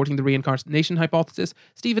data supporting the reincarnation hypothesis,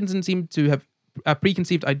 Stevenson seemed to have a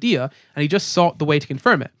preconceived idea, and he just sought the way to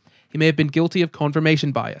confirm it. He may have been guilty of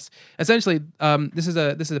confirmation bias. Essentially, this is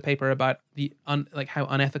a paper about the how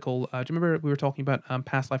unethical. Do you remember we were talking about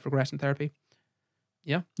past life regression therapy?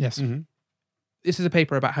 Yeah. Yes. Mm-hmm. This is a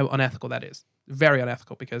paper about how unethical that is. Very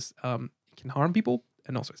unethical because it can harm people,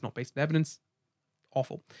 and also it's not based on evidence.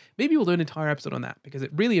 Awful. Maybe we'll do an entire episode on that because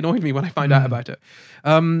it really annoyed me when I found out about it.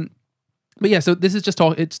 But yeah, so this is just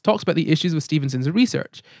it talks about the issues with Stevenson's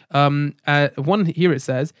research. One here it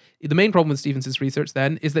says, the main problem with Stevenson's research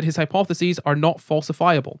then is that his hypotheses are not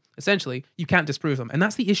falsifiable. Essentially, you can't disprove them. And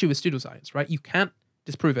that's the issue with pseudoscience, right? You can't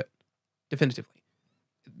disprove it definitively.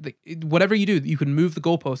 Whatever you do, you can move the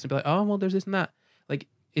goalpost and be like, oh, well, there's this and that. Like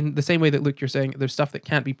in the same way that, Luke, you're saying there's stuff that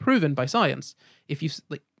can't be proven by science. If you,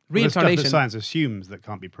 like, reincarnation... Stuff that science assumes that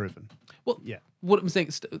can't be proven. Well, yeah. What I'm saying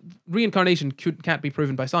is reincarnation can't be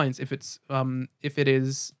proven by science if it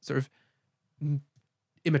is sort of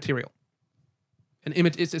immaterial.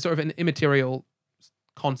 It's sort of an immaterial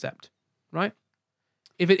concept, right?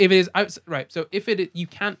 If it is right. So you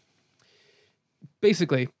can't.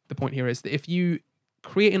 Basically, the point here is that if you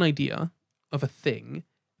create an idea of a thing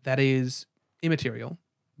that is immaterial,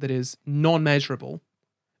 that is non-measurable,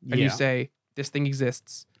 and you say this thing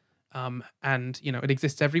exists. And it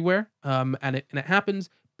exists everywhere, and it happens,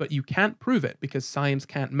 but you can't prove it because science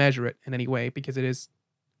can't measure it in any way because it is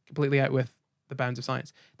completely out with the bounds of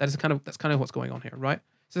science. That's kind of what's going on here, right?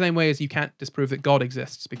 It's the same way as you can't disprove that God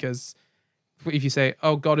exists because if you say,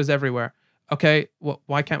 "Oh, God is everywhere," okay, well,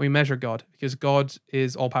 why can't we measure God? Because God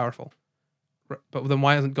is all powerful. But then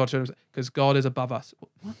why isn't God showing us? Because God is above us.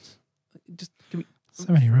 What?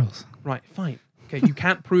 So many rules. Right, fine. Okay, you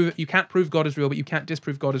can't prove it. You can't prove God is real, but you can't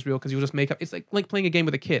disprove God is real because you'll just make up. It's like playing a game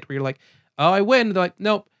with a kid where you're like, "Oh, I win." They're like,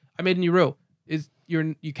 "Nope, I made a new rule.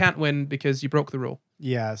 You can't win because you broke the rule."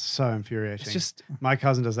 Yeah, it's so infuriating. It's just my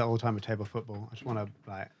cousin does that all the time with table football. I just want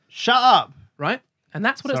to shut up, right? And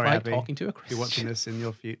that's what Sorry, it's like Abby, talking to a if Christian. you're watching this in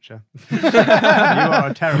your future. You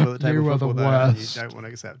are terrible at table You are the football, though, and you worst. don't want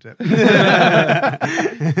to accept it.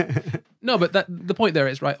 No, but the point there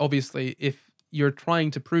is, right, obviously, if you're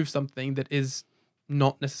trying to prove something that is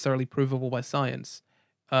not necessarily provable by science,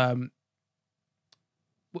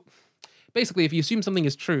 basically, if you assume something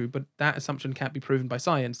is true, but that assumption can't be proven by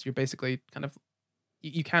science, you're basically kind of,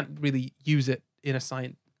 you can't really use it in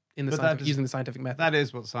using the scientific method. That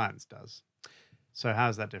is what science does. So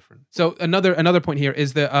how's that different? So another point here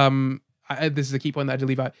is that this is a key point that I had to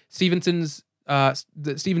leave out. Stevenson's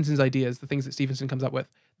ideas, the things that Stevenson comes up with,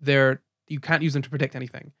 you can't use them to predict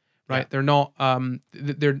anything, right? Yeah. They're not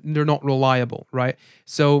they're not reliable, right?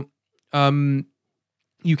 So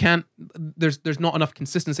you can't. There's not enough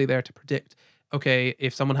consistency there to predict. Okay,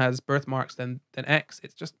 if someone has birthmarks, then X.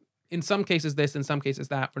 It's just in some cases this, in some cases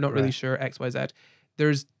that. We're not really sure X, Y, Z.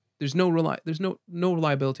 There's no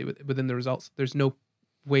reliability within the results. There's no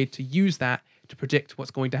way to use that to predict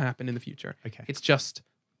what's going to happen in the future. Okay. It's just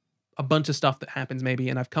a bunch of stuff that happens maybe,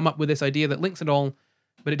 and I've come up with this idea that links it all,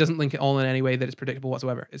 but it doesn't link it all in any way that is predictable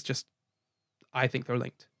whatsoever. It's just, I think they're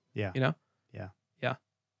linked. Yeah. You know?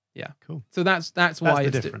 Yeah. Cool. So that's why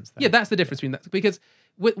the difference. yeah, that's the difference between that, because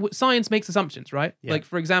science makes assumptions, right? Yeah. Like,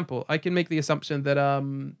 for example, I can make the assumption that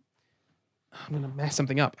I'm going to mess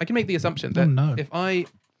something up. I can make the assumption that if I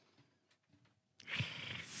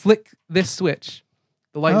flick this switch,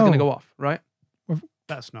 the light is going to go off, right?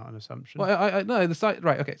 That's not an assumption. Well, I no, the site,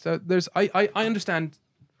 right? Okay, so there's I understand.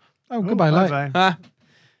 Oh, goodbye, light.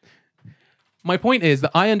 My point is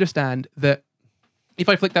that I understand that if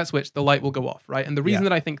I flick that switch, the light will go off, right? And the reason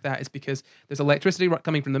that I think that is because there's electricity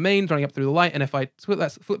coming from the mains running up through the light, and if I flip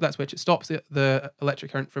that switch, it stops the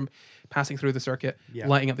electric current from passing through the circuit,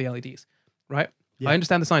 lighting up the LEDs, right? I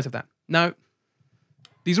understand the science of that. Now,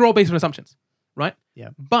 these are all based on assumptions, right? Yeah.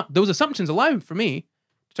 But those assumptions allow for me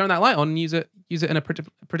to turn that light on and use it in a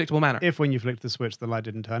predictable manner. If when you flicked the switch, the light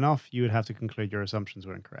didn't turn off, you would have to conclude your assumptions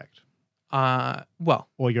were incorrect. Well,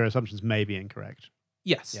 or your assumptions may be incorrect.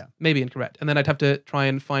 Yes, maybe incorrect. And then I'd have to try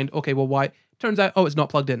and find, okay, well, why? Turns out, it's not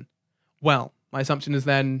plugged in. Well, my assumption is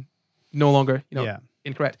then no longer,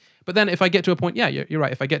 incorrect. But then if I get to a point, you're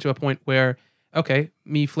right. If I get to a point where, okay,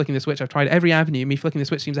 me flicking the switch, I've tried every avenue, me flicking the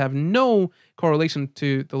switch seems to have no correlation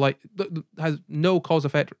to the light, has no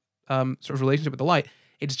cause-effect sort of relationship with the light.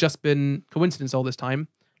 It's just been coincidence all this time.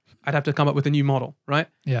 I'd have to come up with a new model, right?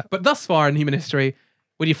 Yeah. But thus far in human history,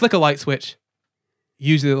 when you flick a light switch,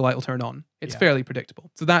 usually the light will turn on. It's fairly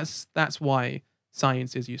predictable. So that's why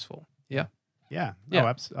science is useful. Yeah. Yeah.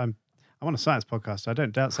 Yeah. Oh, I'm on a science podcast. I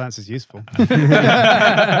don't doubt science is useful.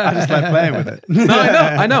 I just like playing with it. No,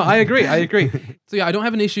 I know. I agree. So yeah, I don't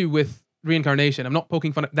have an issue with reincarnation. I'm not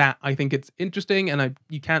poking fun at that. I think it's interesting, and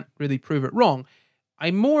you can't really prove it wrong.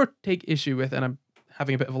 I more take issue with, and I'm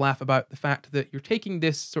having a bit of a laugh about the fact that you're taking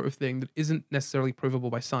this sort of thing that isn't necessarily provable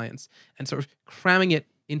by science and sort of cramming it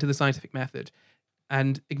into the scientific method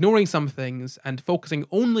and ignoring some things and focusing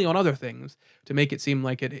only on other things to make it seem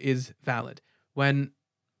like it is valid, when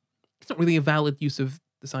it's not really a valid use of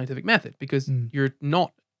the scientific method, because you're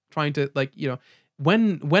not trying to,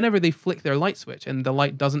 whenever they flick their light switch and the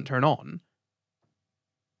light doesn't turn on,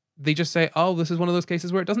 they just say, oh, this is one of those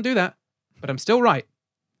cases where it doesn't do that, but I'm still right.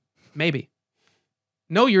 Maybe.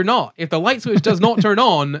 No, you're not. If the light switch does not turn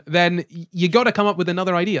on, then you got to come up with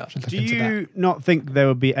another idea. Do you not think there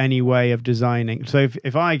would be any way of designing? So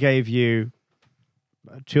if I gave you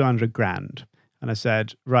 200 grand and I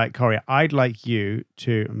said, right, Corey, I'd like you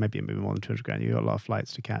to, maybe more than 200 grand, you've got a lot of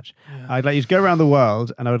flights to catch. Yeah. I'd like you to go around the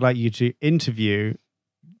world, and I would like you to interview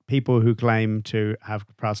people who claim to have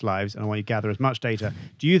past lives, and I want you to gather as much data.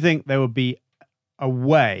 Do you think there would be a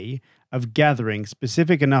way of gathering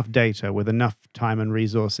specific enough data with enough time and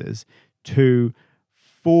resources to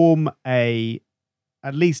form at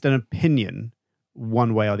least an opinion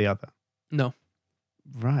one way or the other? No.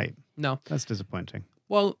 Right. No. That's disappointing.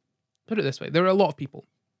 Well, put it this way. There are a lot of people.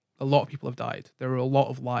 A lot of people have died. There are a lot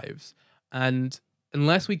of lives. And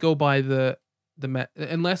unless we go by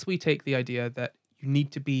unless we take the idea that you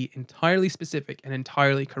need to be entirely specific and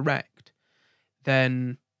entirely correct,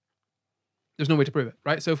 then there's no way to prove it,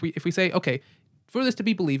 right? So if we say, okay, for this to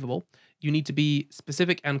be believable, you need to be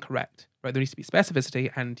specific and correct, right? There needs to be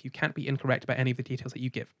specificity, and you can't be incorrect about any of the details that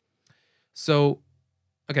you give. So,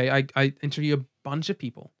 okay, I interview a bunch of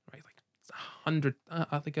people, right? Like 100,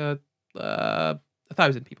 I think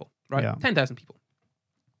 1,000 people, right? Yeah. 10,000 people.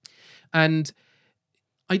 And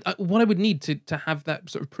what I would need to have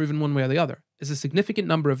that sort of proven one way or the other is a significant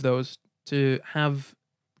number of those to have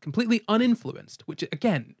completely uninfluenced, which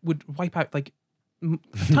again would wipe out like a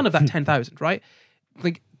ton of that 10,000, right?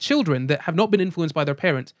 Like children that have not been influenced by their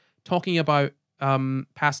parents talking about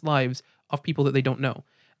past lives of people that they don't know.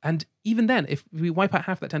 And even then, if we wipe out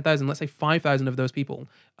half that 10,000, let's say 5,000 of those people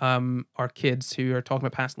are kids who are talking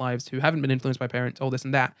about past lives, who haven't been influenced by parents, all this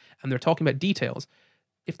and that, and they're talking about details.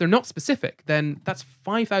 If they're not specific, then that's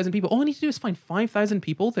 5,000 people. All I need to do is find 5,000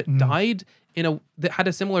 people that died that had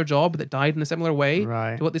a similar job, that died in a similar way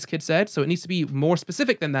to what this kid said. So it needs to be more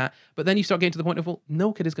specific than that. But then you start getting to the point of, well,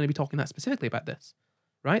 no kid is going to be talking that specifically about this,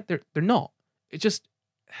 right? They're not. It just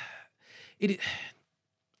it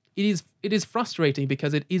is frustrating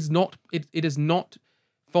because it is not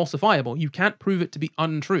falsifiable. You can't prove it to be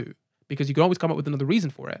untrue because you can always come up with another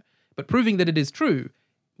reason for it. But proving that it is true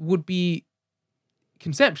would be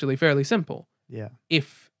conceptually fairly simple. Yeah.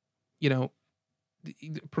 If,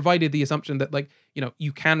 provided the assumption that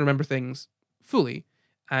you can remember things fully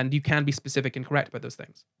and you can be specific and correct about those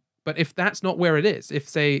things. But if that's not where it is, if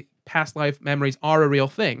say past life memories are a real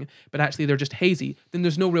thing, but actually they're just hazy, then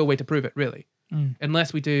there's no real way to prove it really.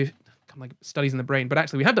 Unless we do like studies in the brain. But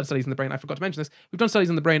actually we have done studies in the brain. I forgot to mention this. We've done studies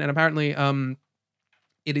in the brain and apparently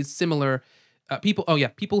it is similar.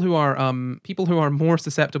 People who are more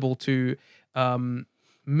susceptible to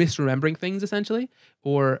misremembering things essentially,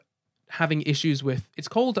 or having issues with, it's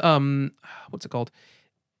called what's it called?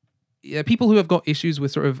 Yeah, people who have got issues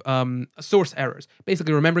with sort of source errors,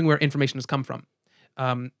 basically remembering where information has come from.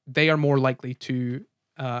 They are more likely to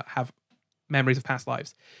have memories of past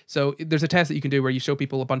lives. So there's a test that you can do where you show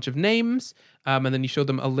people a bunch of names, and then you show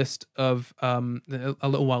them a list of a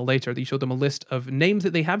little while later, that you show them a list of names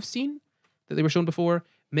that they have seen, that they were shown before,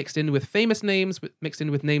 mixed in with famous names, mixed in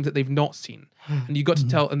with names that they've not seen. And you got to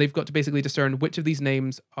tell, and they've got to basically discern which of these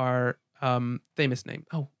names are famous names.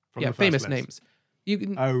 Oh, yeah, famous names. You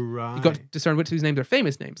got to discern which of these names are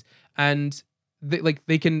famous names. And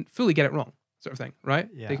they can fully get it wrong, sort of thing, right?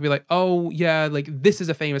 Yeah. They can be like, oh, yeah, like this is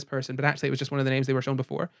a famous person, but actually it was just one of the names they were shown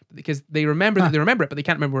before. Because they remember that they remember it, but they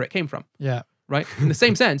can't remember where it came from. Yeah. Right? In the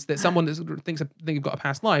same sense that someone that thinks they've got a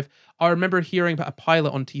past life, I remember hearing about a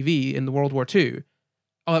pilot on TV in the World War II.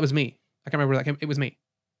 Oh, that was me. I can't remember where that came. It was me.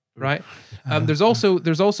 Right? There's also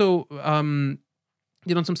some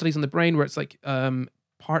studies on the brain where it's like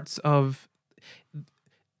parts of,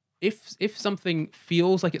 if something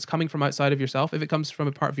feels like it's coming from outside of yourself, if it comes from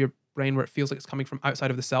a part of your brain where it feels like it's coming from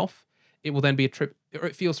outside of the self, it will then be or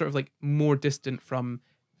it feels sort of like more distant from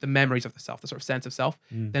the memories of the self, the sort of sense of self,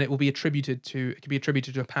 then it will be attributed to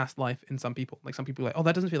a past life in some people. Like some people are like, oh,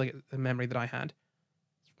 that doesn't feel like a memory that I had.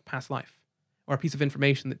 It's past life. Or a piece of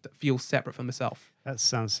information that feels separate from the self. That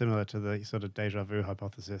sounds similar to the sort of deja vu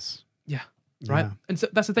hypothesis. Yeah. Right? Yeah. And so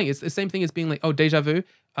that's the thing. It's the same thing as being like, oh, deja vu,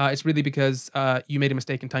 it's really because you made a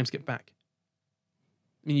mistake and time skipped back.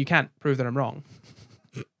 I mean, you can't prove that I'm wrong.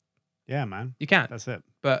 Yeah, man. You can't. That's it.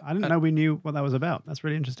 But I didn't know we knew what that was about. That's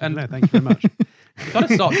really interesting to know. Thank you very much. You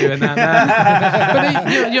gotta stop doing that, man.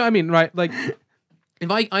 But you know what I mean, right? Like,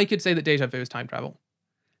 if I could say that deja vu is time travel,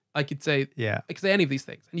 I could say any of these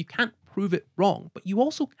things, and you can't prove it wrong, but you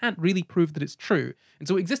also can't really prove that it's true. And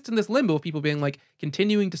so it exists in this limbo of people being like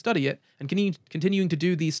continuing to study it and continuing to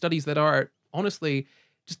do these studies that are honestly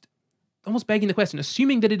just almost begging the question,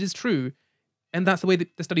 assuming that it is true, and that's the way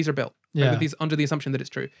that the studies are built, right, with under the assumption that it's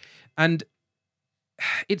true. And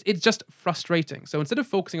it's just frustrating. So instead of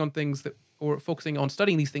focusing on things or focusing on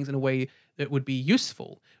studying these things in a way that would be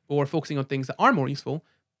useful, or focusing on things that are more useful,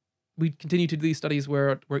 we continue to do these studies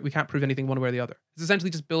where we can't prove anything one way or the other. It's essentially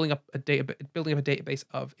just building up a database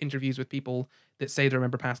of interviews with people that say they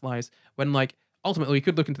remember past lives, when like ultimately we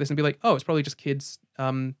could look into this and be like, oh, it's probably just kids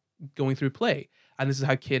going through play, and this is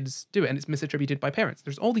how kids do it, and it's misattributed by parents.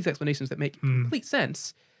 There's all these explanations that make complete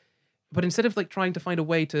sense, but instead of like trying to find a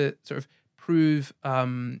way to sort of prove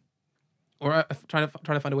or trying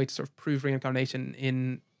to find a way to sort of prove reincarnation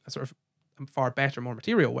in a sort of a far better, more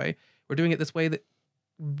material way, we're doing it this way that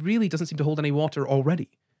really doesn't seem to hold any water already.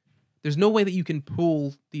 There's no way that you can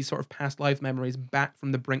pull these sort of past life memories back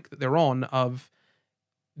from the brink that they're on of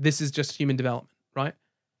this is just human development, right?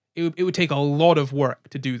 It would take a lot of work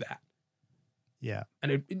to do that. Yeah.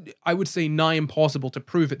 And I would say nigh impossible to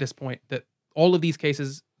prove at this point that all of these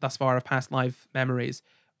cases thus far of past life memories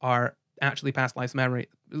are actually past lives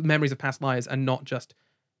memories of past lives, and not just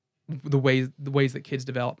the ways that kids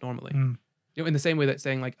develop normally. You know, in the same way that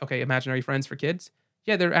saying like, okay, imaginary friends for kids,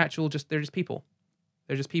 yeah, they're just people.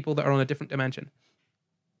 They're just people that are on a different dimension.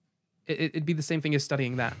 It'd be the same thing as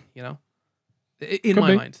studying that, you know, in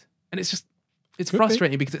my mind. And it's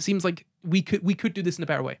frustrating because it seems like we could do this in a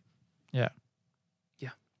better way. Yeah.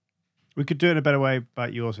 We could do it in a better way,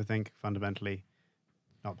 but you also think fundamentally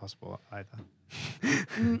not possible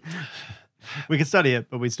either. We could study it,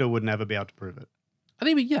 but we still would never be able to prove it. I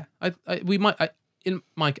think we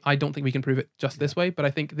might. I don't think we can prove it just this way, but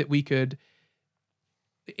I think that we could.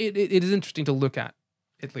 It is interesting to look at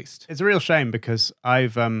least. It's a real shame because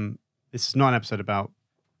I've this is not an episode about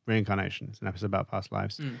reincarnation. It's an episode about past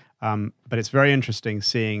lives. But it's very interesting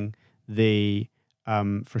seeing the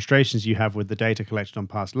frustrations you have with the data collected on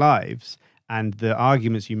past lives and the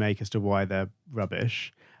arguments you make as to why they're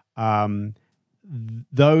rubbish.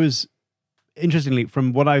 Those, interestingly,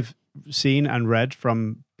 from what I've seen and read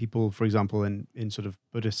from people, for example, in sort of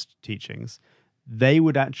Buddhist teachings, they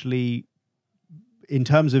would actually, in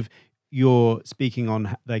terms of you're speaking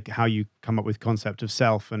on like how you come up with concept of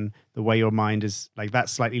self and the way your mind is like,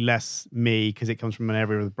 that's slightly less me because it comes from an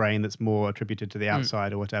area of the brain that's more attributed to the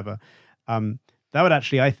outside or whatever. That would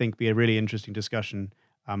actually, I think, be a really interesting discussion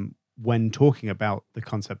when talking about the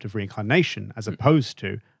concept of reincarnation as opposed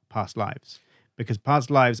to past lives. Because past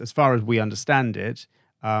lives, as far as we understand it,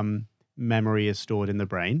 memory is stored in the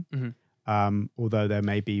brain. Although there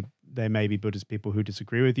may be Buddhist people who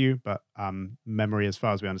disagree with you, but memory, as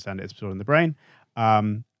far as we understand it, is stored in the brain.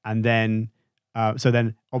 And then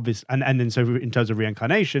obviously, and then so in terms of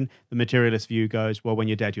reincarnation, the materialist view goes, well, when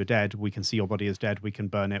you're dead, you're dead. We can see your body as dead. We can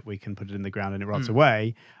burn it. We can put it in the ground and it rots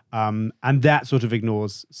away. And that sort of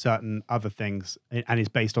ignores certain other things and is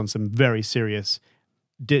based on some very serious,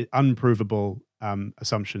 unprovable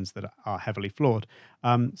assumptions that are heavily flawed.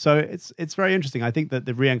 So it's very interesting. I think that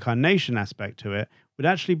the reincarnation aspect to it would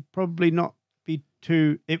actually probably not be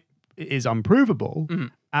too. It is unprovable,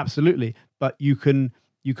 absolutely, but you can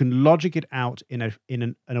logic it out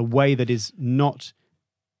in a way that is not.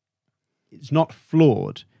 It's not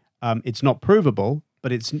flawed. It's not provable,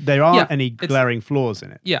 but there aren't any glaring flaws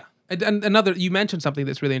in it. Yeah, and another, you mentioned something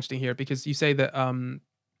that's really interesting here because you say that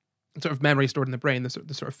sort of memory stored in the brain, the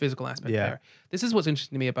sort of physical aspect there. This is what's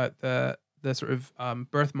interesting to me about the sort of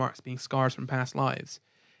birthmarks being scars from past lives,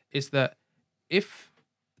 is that if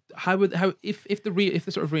the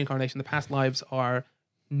sort of reincarnation, the past lives are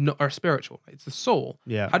spiritual, right? It's the soul.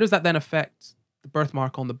 Yeah. How does that then affect the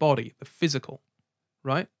birthmark on the body, the physical,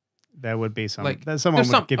 right? There would be some. Like, someone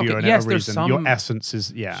would give you a reason. Your essence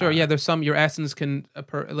is Sure, yeah. There's some. Your essence can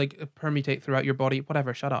permutate throughout your body.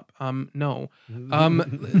 Whatever. Shut up. No.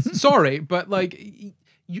 Sorry, but like,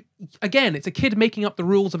 again, it's a kid making up the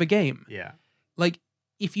rules of a game. Yeah. Like,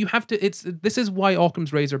 if you have to, this is why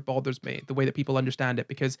Occam's razor bothers me, the way that people understand it,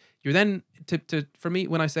 because you're then for me,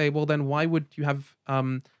 when I say, well, then why would you have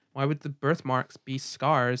why would the birthmarks be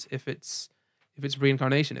scars if it's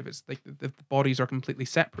reincarnation, if it's like the bodies are completely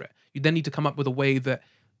separate? You then need to come up with a way that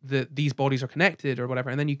these bodies are connected or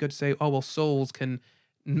whatever, and then you could say, oh well, souls can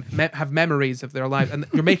have memories of their life, and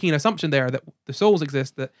you're making an assumption there that the souls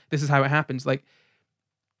exist, that this is how it happens. Like,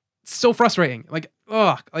 so frustrating. Like,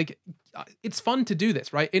 it's fun to do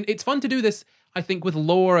this, right? And it's fun to do this, I think, with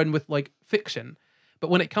lore and with like fiction, but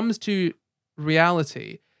when it comes to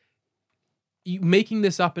reality, making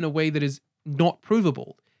this up in a way that is not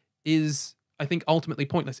provable is, I think, ultimately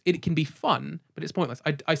pointless. It can be fun, but it's pointless.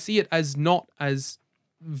 I see it as not as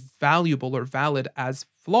valuable or valid as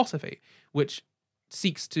philosophy, which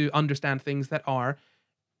seeks to understand things that are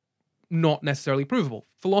not necessarily provable.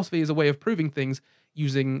 Philosophy is a way of proving things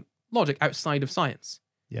using logic outside of science.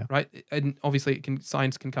 Yeah. Right. And obviously,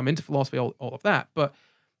 science can come into philosophy, all of that. But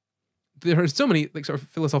there are so many like sort of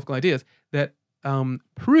philosophical ideas that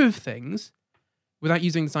prove things without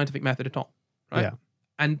using the scientific method at all. Right. Yeah.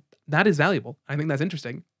 And that is valuable. I think that's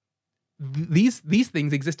interesting. These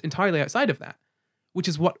things exist entirely outside of that, which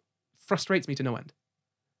is what frustrates me to no end.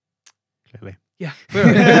 Clearly. Yeah.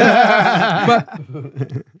 Clearly. But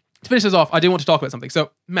to finish this off, I do want to talk about something.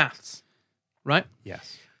 So maths, right?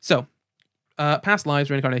 Yes. So past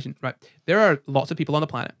lives, reincarnation, right? There are lots of people on the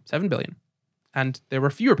planet, 7 billion, and there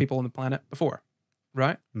were fewer people on the planet before,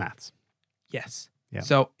 right? Maths. Yes. Yeah.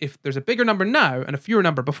 So if there's a bigger number now and a fewer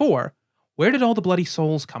number before, where did all the bloody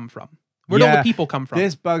souls come from? Where did all the people come from?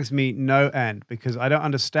 This bugs me no end because I don't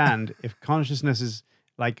understand if consciousness is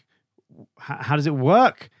like, how does it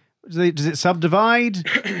work? Does it subdivide?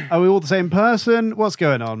 Are we all the same person? What's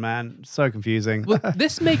going on, man? So confusing. Well,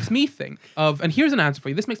 this makes me think of, and here's an answer for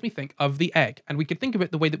you. This makes me think of the egg, and we could think of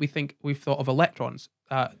it the way that we've thought of electrons.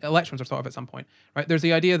 Electrons are thought of at some point, right? There's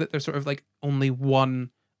the idea that there's sort of like only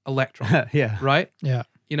one electron, yeah, right? Yeah.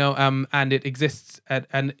 You know, and it exists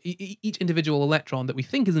and each individual electron that we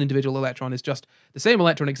think is an individual electron is just the same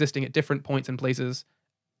electron existing at different points and places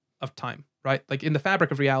of time, right? Like in the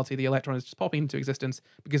fabric of reality, the electron is just popping into existence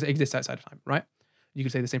because it exists outside of time, right? You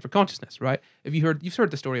could say the same for consciousness, right? You've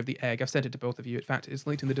heard the story of the egg. I've sent it to both of you. In fact, it's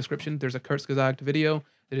linked in the description. There's a Kurzgesagt video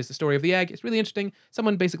that is the story of the egg. It's really interesting.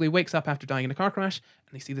 Someone basically wakes up after dying in a car crash,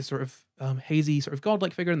 and they see this sort of hazy, sort of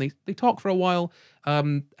godlike figure, and they talk for a while,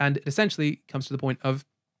 and it essentially comes to the point of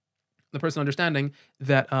the person understanding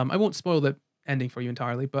that, I won't spoil the ending for you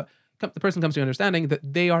entirely, but the person comes to understanding that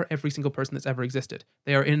they are every single person that's ever existed.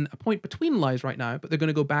 They are in a point between lives right now, but they're going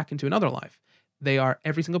to go back into another life. They are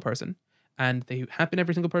every single person, and they have been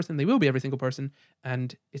every single person. They will be every single person,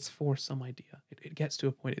 and it's for some idea. It gets to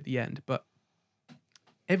a point at the end, but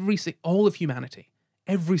all of humanity,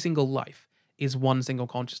 every single life is one single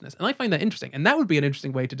consciousness, and I find that interesting. And that would be an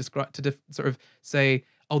interesting way to describe, sort of say,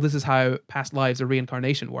 oh, this is how past lives or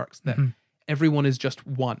reincarnation works. That everyone is just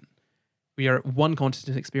one. We are one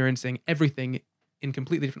consciousness experiencing everything in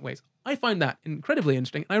completely different ways. I find that incredibly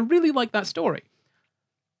interesting. I really like that story.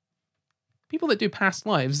 People that do past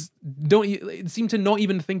lives seem to not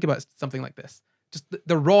even think about something like this. Just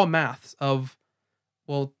the raw maths of,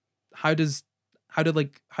 well, how does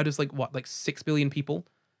 6 billion people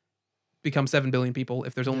become 7 billion people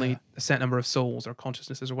if there's only a set number of souls or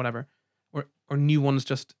consciousnesses or whatever, or new ones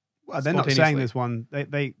just. Well, they're not saying there's one.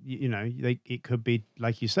 It could be,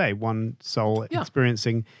 like you say, one soul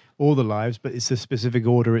experiencing all the lives, but it's a specific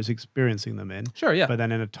order it's experiencing them in. Sure, yeah. But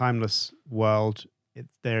then in a timeless world,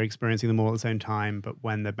 they're experiencing them all at the same time, but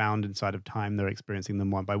when they're bound inside of time, they're experiencing them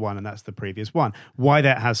one by one, and that's the previous one. Why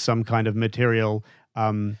that has some kind of material,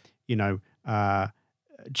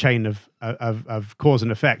 chain of cause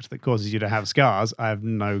and effect that causes you to have scars, I have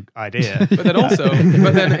no idea.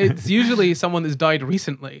 but then it's usually someone that's died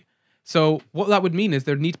recently. So what that would mean is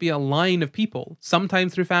there need to be a line of people,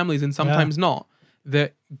 sometimes through families and sometimes not,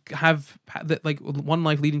 that have that, like, one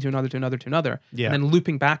life leading to another, to another, to another, and then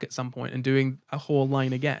looping back at some point and doing a whole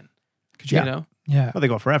line again. Could you know? Yeah. Well, they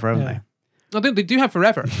got forever, haven't they? No, they do have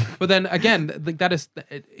forever. But then again,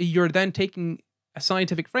 you're then taking a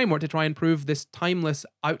scientific framework to try and prove this timeless,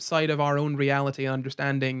 outside of our own reality and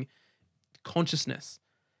understanding consciousness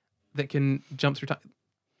that can jump through time.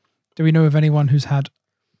 Do we know of anyone who's had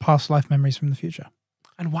past life memories from the future?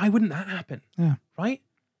 And why wouldn't that happen? Yeah. Right?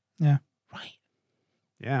 Yeah. Right.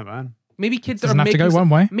 Yeah, man. Maybe kids Doesn't have to go one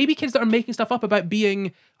way. Maybe kids that are making stuff up about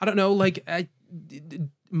being, I don't know, like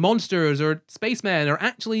monsters or spacemen are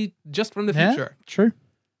actually just from the future. True.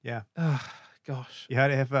 Yeah. Gosh. You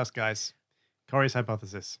heard it here first, guys. Corey's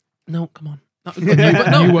hypothesis. No, come on.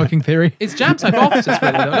 New working theory. It's Jamp's hypothesis,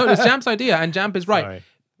 really. No, it's Jamp's idea, and Jamp is right. Sorry.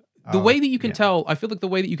 The way that you can tell, I feel like the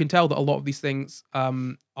way that you can tell that a lot of these things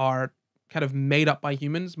are kind of made up by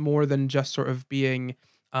humans more than just sort of being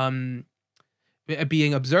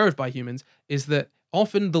observed by humans is that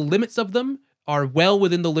often the limits of them are well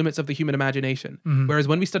within the limits of the human imagination. Whereas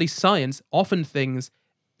when we study science, often things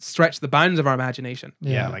stretch the bounds of our imagination.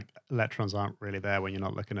 Yeah, like electrons aren't really there when you're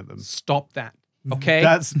not looking at them. Stop that. Okay,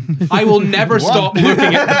 I will never stop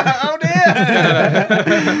looking at them. Oh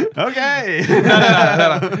dear. Okay.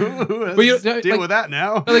 No. Let's deal with that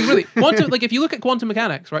now. Like really, quantum. Like if you look at quantum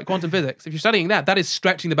mechanics, right? Quantum physics. If you're studying that, that is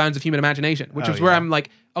stretching the bounds of human imagination, which is where I'm like,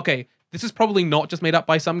 okay, this is probably not just made up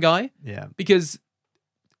by some guy. Yeah. Because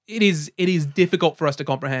it is difficult for us to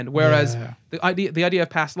comprehend. Whereas the idea of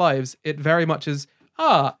past lives, it very much is.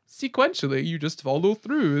 Sequentially, you just follow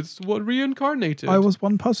through. It's what reincarnated. I was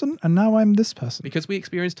one person, and now I'm this person. Because we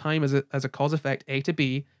experience time as a cause effect, A to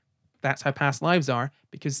B. That's how past lives are.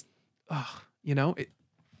 Because, it's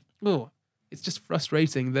just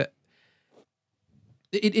frustrating that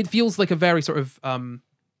it feels like a very sort of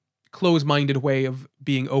close-minded way of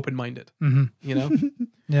being open-minded. You know?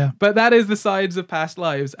 Yeah. But that is the sides of past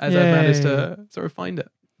lives as I've managed to sort of find it.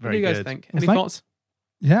 What do you guys think? Any thoughts?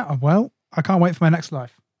 Yeah. Well, I can't wait for my next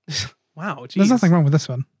life. Wow, geez. There's nothing wrong with this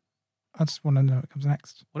one. I just want to know what comes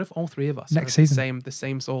next. What if all three of us next are season the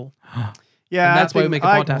same soul? Yeah, and that's why we make a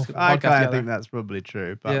podcast. I kind together. of think that's probably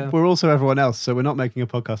true, but we're also everyone else, so we're not making a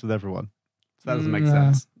podcast with everyone. So that doesn't make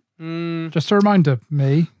sense. Just a reminder,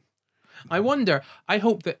 me. I wonder. I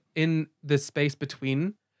hope that in the space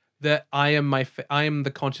between, that I am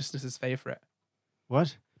the consciousness's favorite.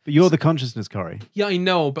 What? But you're the consciousness, Corey. Yeah, I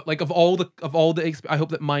know, but like of all the I hope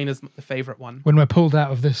that mine is the favorite one. When we're pulled out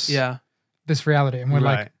of this, this reality, and we're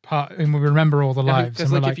Right. like and we remember all the lives.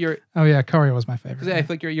 Because And like we're if you're, oh yeah, Corey was my favorite. because I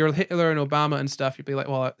feel like you're Hitler and Obama and stuff. You'd be like,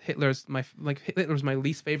 well, Hitler's my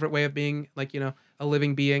least favorite way of being, like, a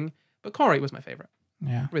living being. But Corey was my favorite.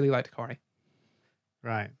 Yeah. Really liked Corey.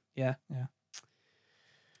 Right. Yeah. Yeah.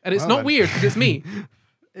 And it's Well not then. weird because it's me.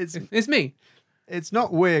 It's It's me. it's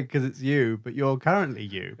not weird because it's you, but you're currently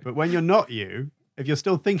you. But when you're not you, if you're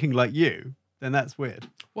still thinking like you, then that's weird.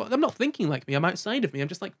 Well, I'm not thinking like me. I'm outside of me. I'm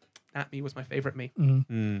just like, at me was my favorite me.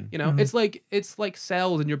 Mm. You know, it's like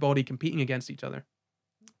cells in your body competing against each other.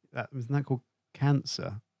 Isn't that called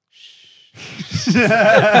cancer?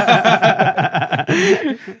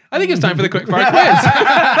 I think it's time for the quickfire quiz.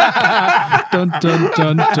 Dun, dun,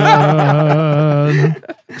 dun, dun.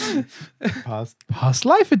 Past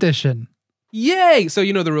life edition. Yay! So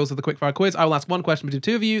you know the rules of the quickfire quiz. I will ask one question between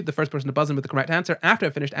two of you. The first person to buzz in with the correct answer after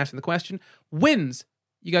I've finished answering the question wins.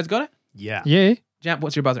 You guys got it? Yeah. Yeah. Jamp,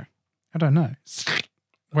 what's your buzzer? I don't know.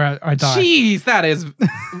 Where I die. Jeez, that is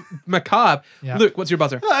macabre. Yeah. Luke, what's your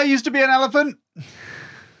buzzer? I used to be an elephant.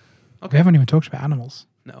 We haven't even talked about animals.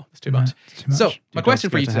 No, it's too much. It's too much. So, my Do question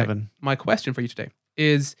dogs for go you to today. heaven? My question for you today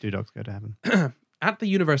is Do dogs go to heaven? at the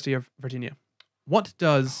University of Virginia, what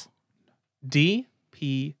does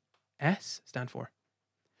DPS stand for?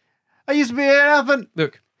 I used to be an elephant.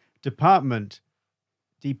 Luke. Department.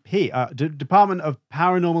 Department of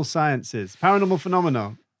Paranormal Sciences. Paranormal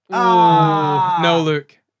Phenomena. No,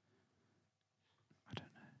 Luke. I don't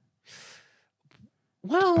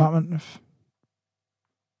know. Well, Department of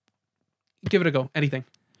give it a go. Anything.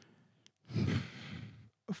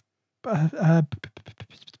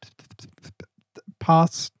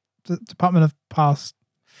 Past. Department of Past.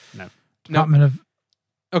 No. Department of.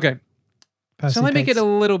 Okay. Shall I make it a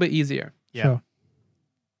little bit easier? Yeah. Sure.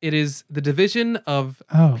 It is the Division of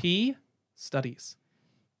Oh. P Studies.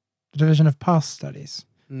 The Division of Past Studies.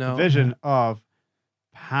 No. Division of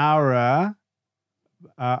Para.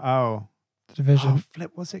 The Division. Oh,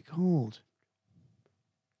 flip. What's it called?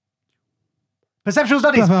 Perceptual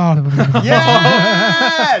Studies. Yeah.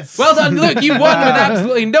 Yes. Well done, Luke. You won with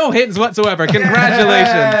absolutely no hints whatsoever.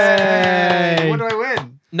 Congratulations. Yay. What do I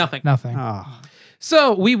win? Nothing. Nothing. Oh,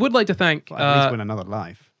 So we would like to thank. well, at least win another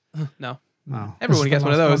life. No. Oh. Everyone gets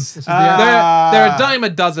one of those. This is They're a dime a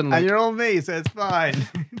dozen. And Luke. you're all me, so it's fine.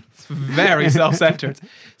 It's very self-centered.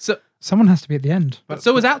 So Someone has to be at the end. But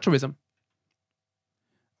so is altruism.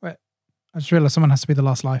 I just realized someone has to be the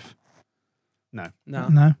last life. No.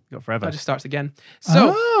 No. Got forever. That just starts again.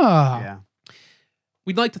 So Yeah.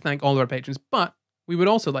 we'd like to thank all of our patrons, but we would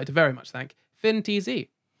also like to very much thank FinTZ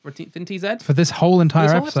for FinTZ. For this whole entire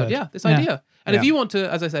This whole episode. Yeah, this idea. And if Yeah. you want to,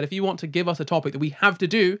 as I said, if you want to give us a topic that we have to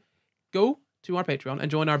do, go to our Patreon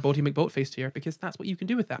and join our Boaty McBoatface tier, because that's what you can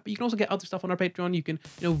do with that. But you can also get other stuff on our Patreon. You can,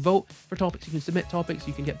 vote for topics, you can submit topics,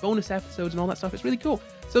 you can get bonus episodes and all that stuff. It's really cool.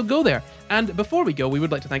 So go there. And before we go, we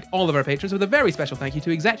would like to thank all of our patrons with a very special thank you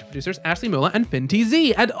to executive producers Ashley Muller and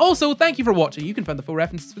FinTZ. And also thank you for watching. You can find the full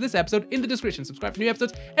references for this episode in the description. Subscribe for new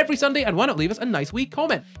episodes every Sunday, and why not leave us a nice wee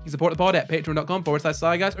comment? You can support the pod at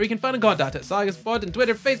patreon.com/SciGuys, or you can find in contact at SciGuysPod on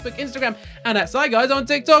Twitter, Facebook, Instagram, and at SciGuys on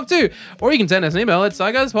TikTok too. Or you can send us an email at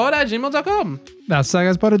SciGuysPod@gmail.com. That's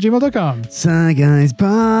SciGuysPod@gmail.com.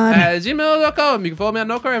 SciGuysPod. At gmail.com. You can follow me on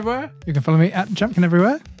Knocker everywhere. You can follow me at Jumpkin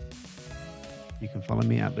everywhere. You can follow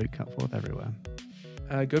me at Luke Cutforth everywhere.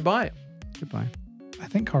 Goodbye. Goodbye. I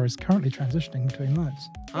think Cora is currently transitioning between lives.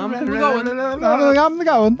 I'm going. I'm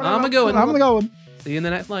going. I'm going. I'm going. See you in the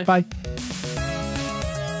next life. Bye.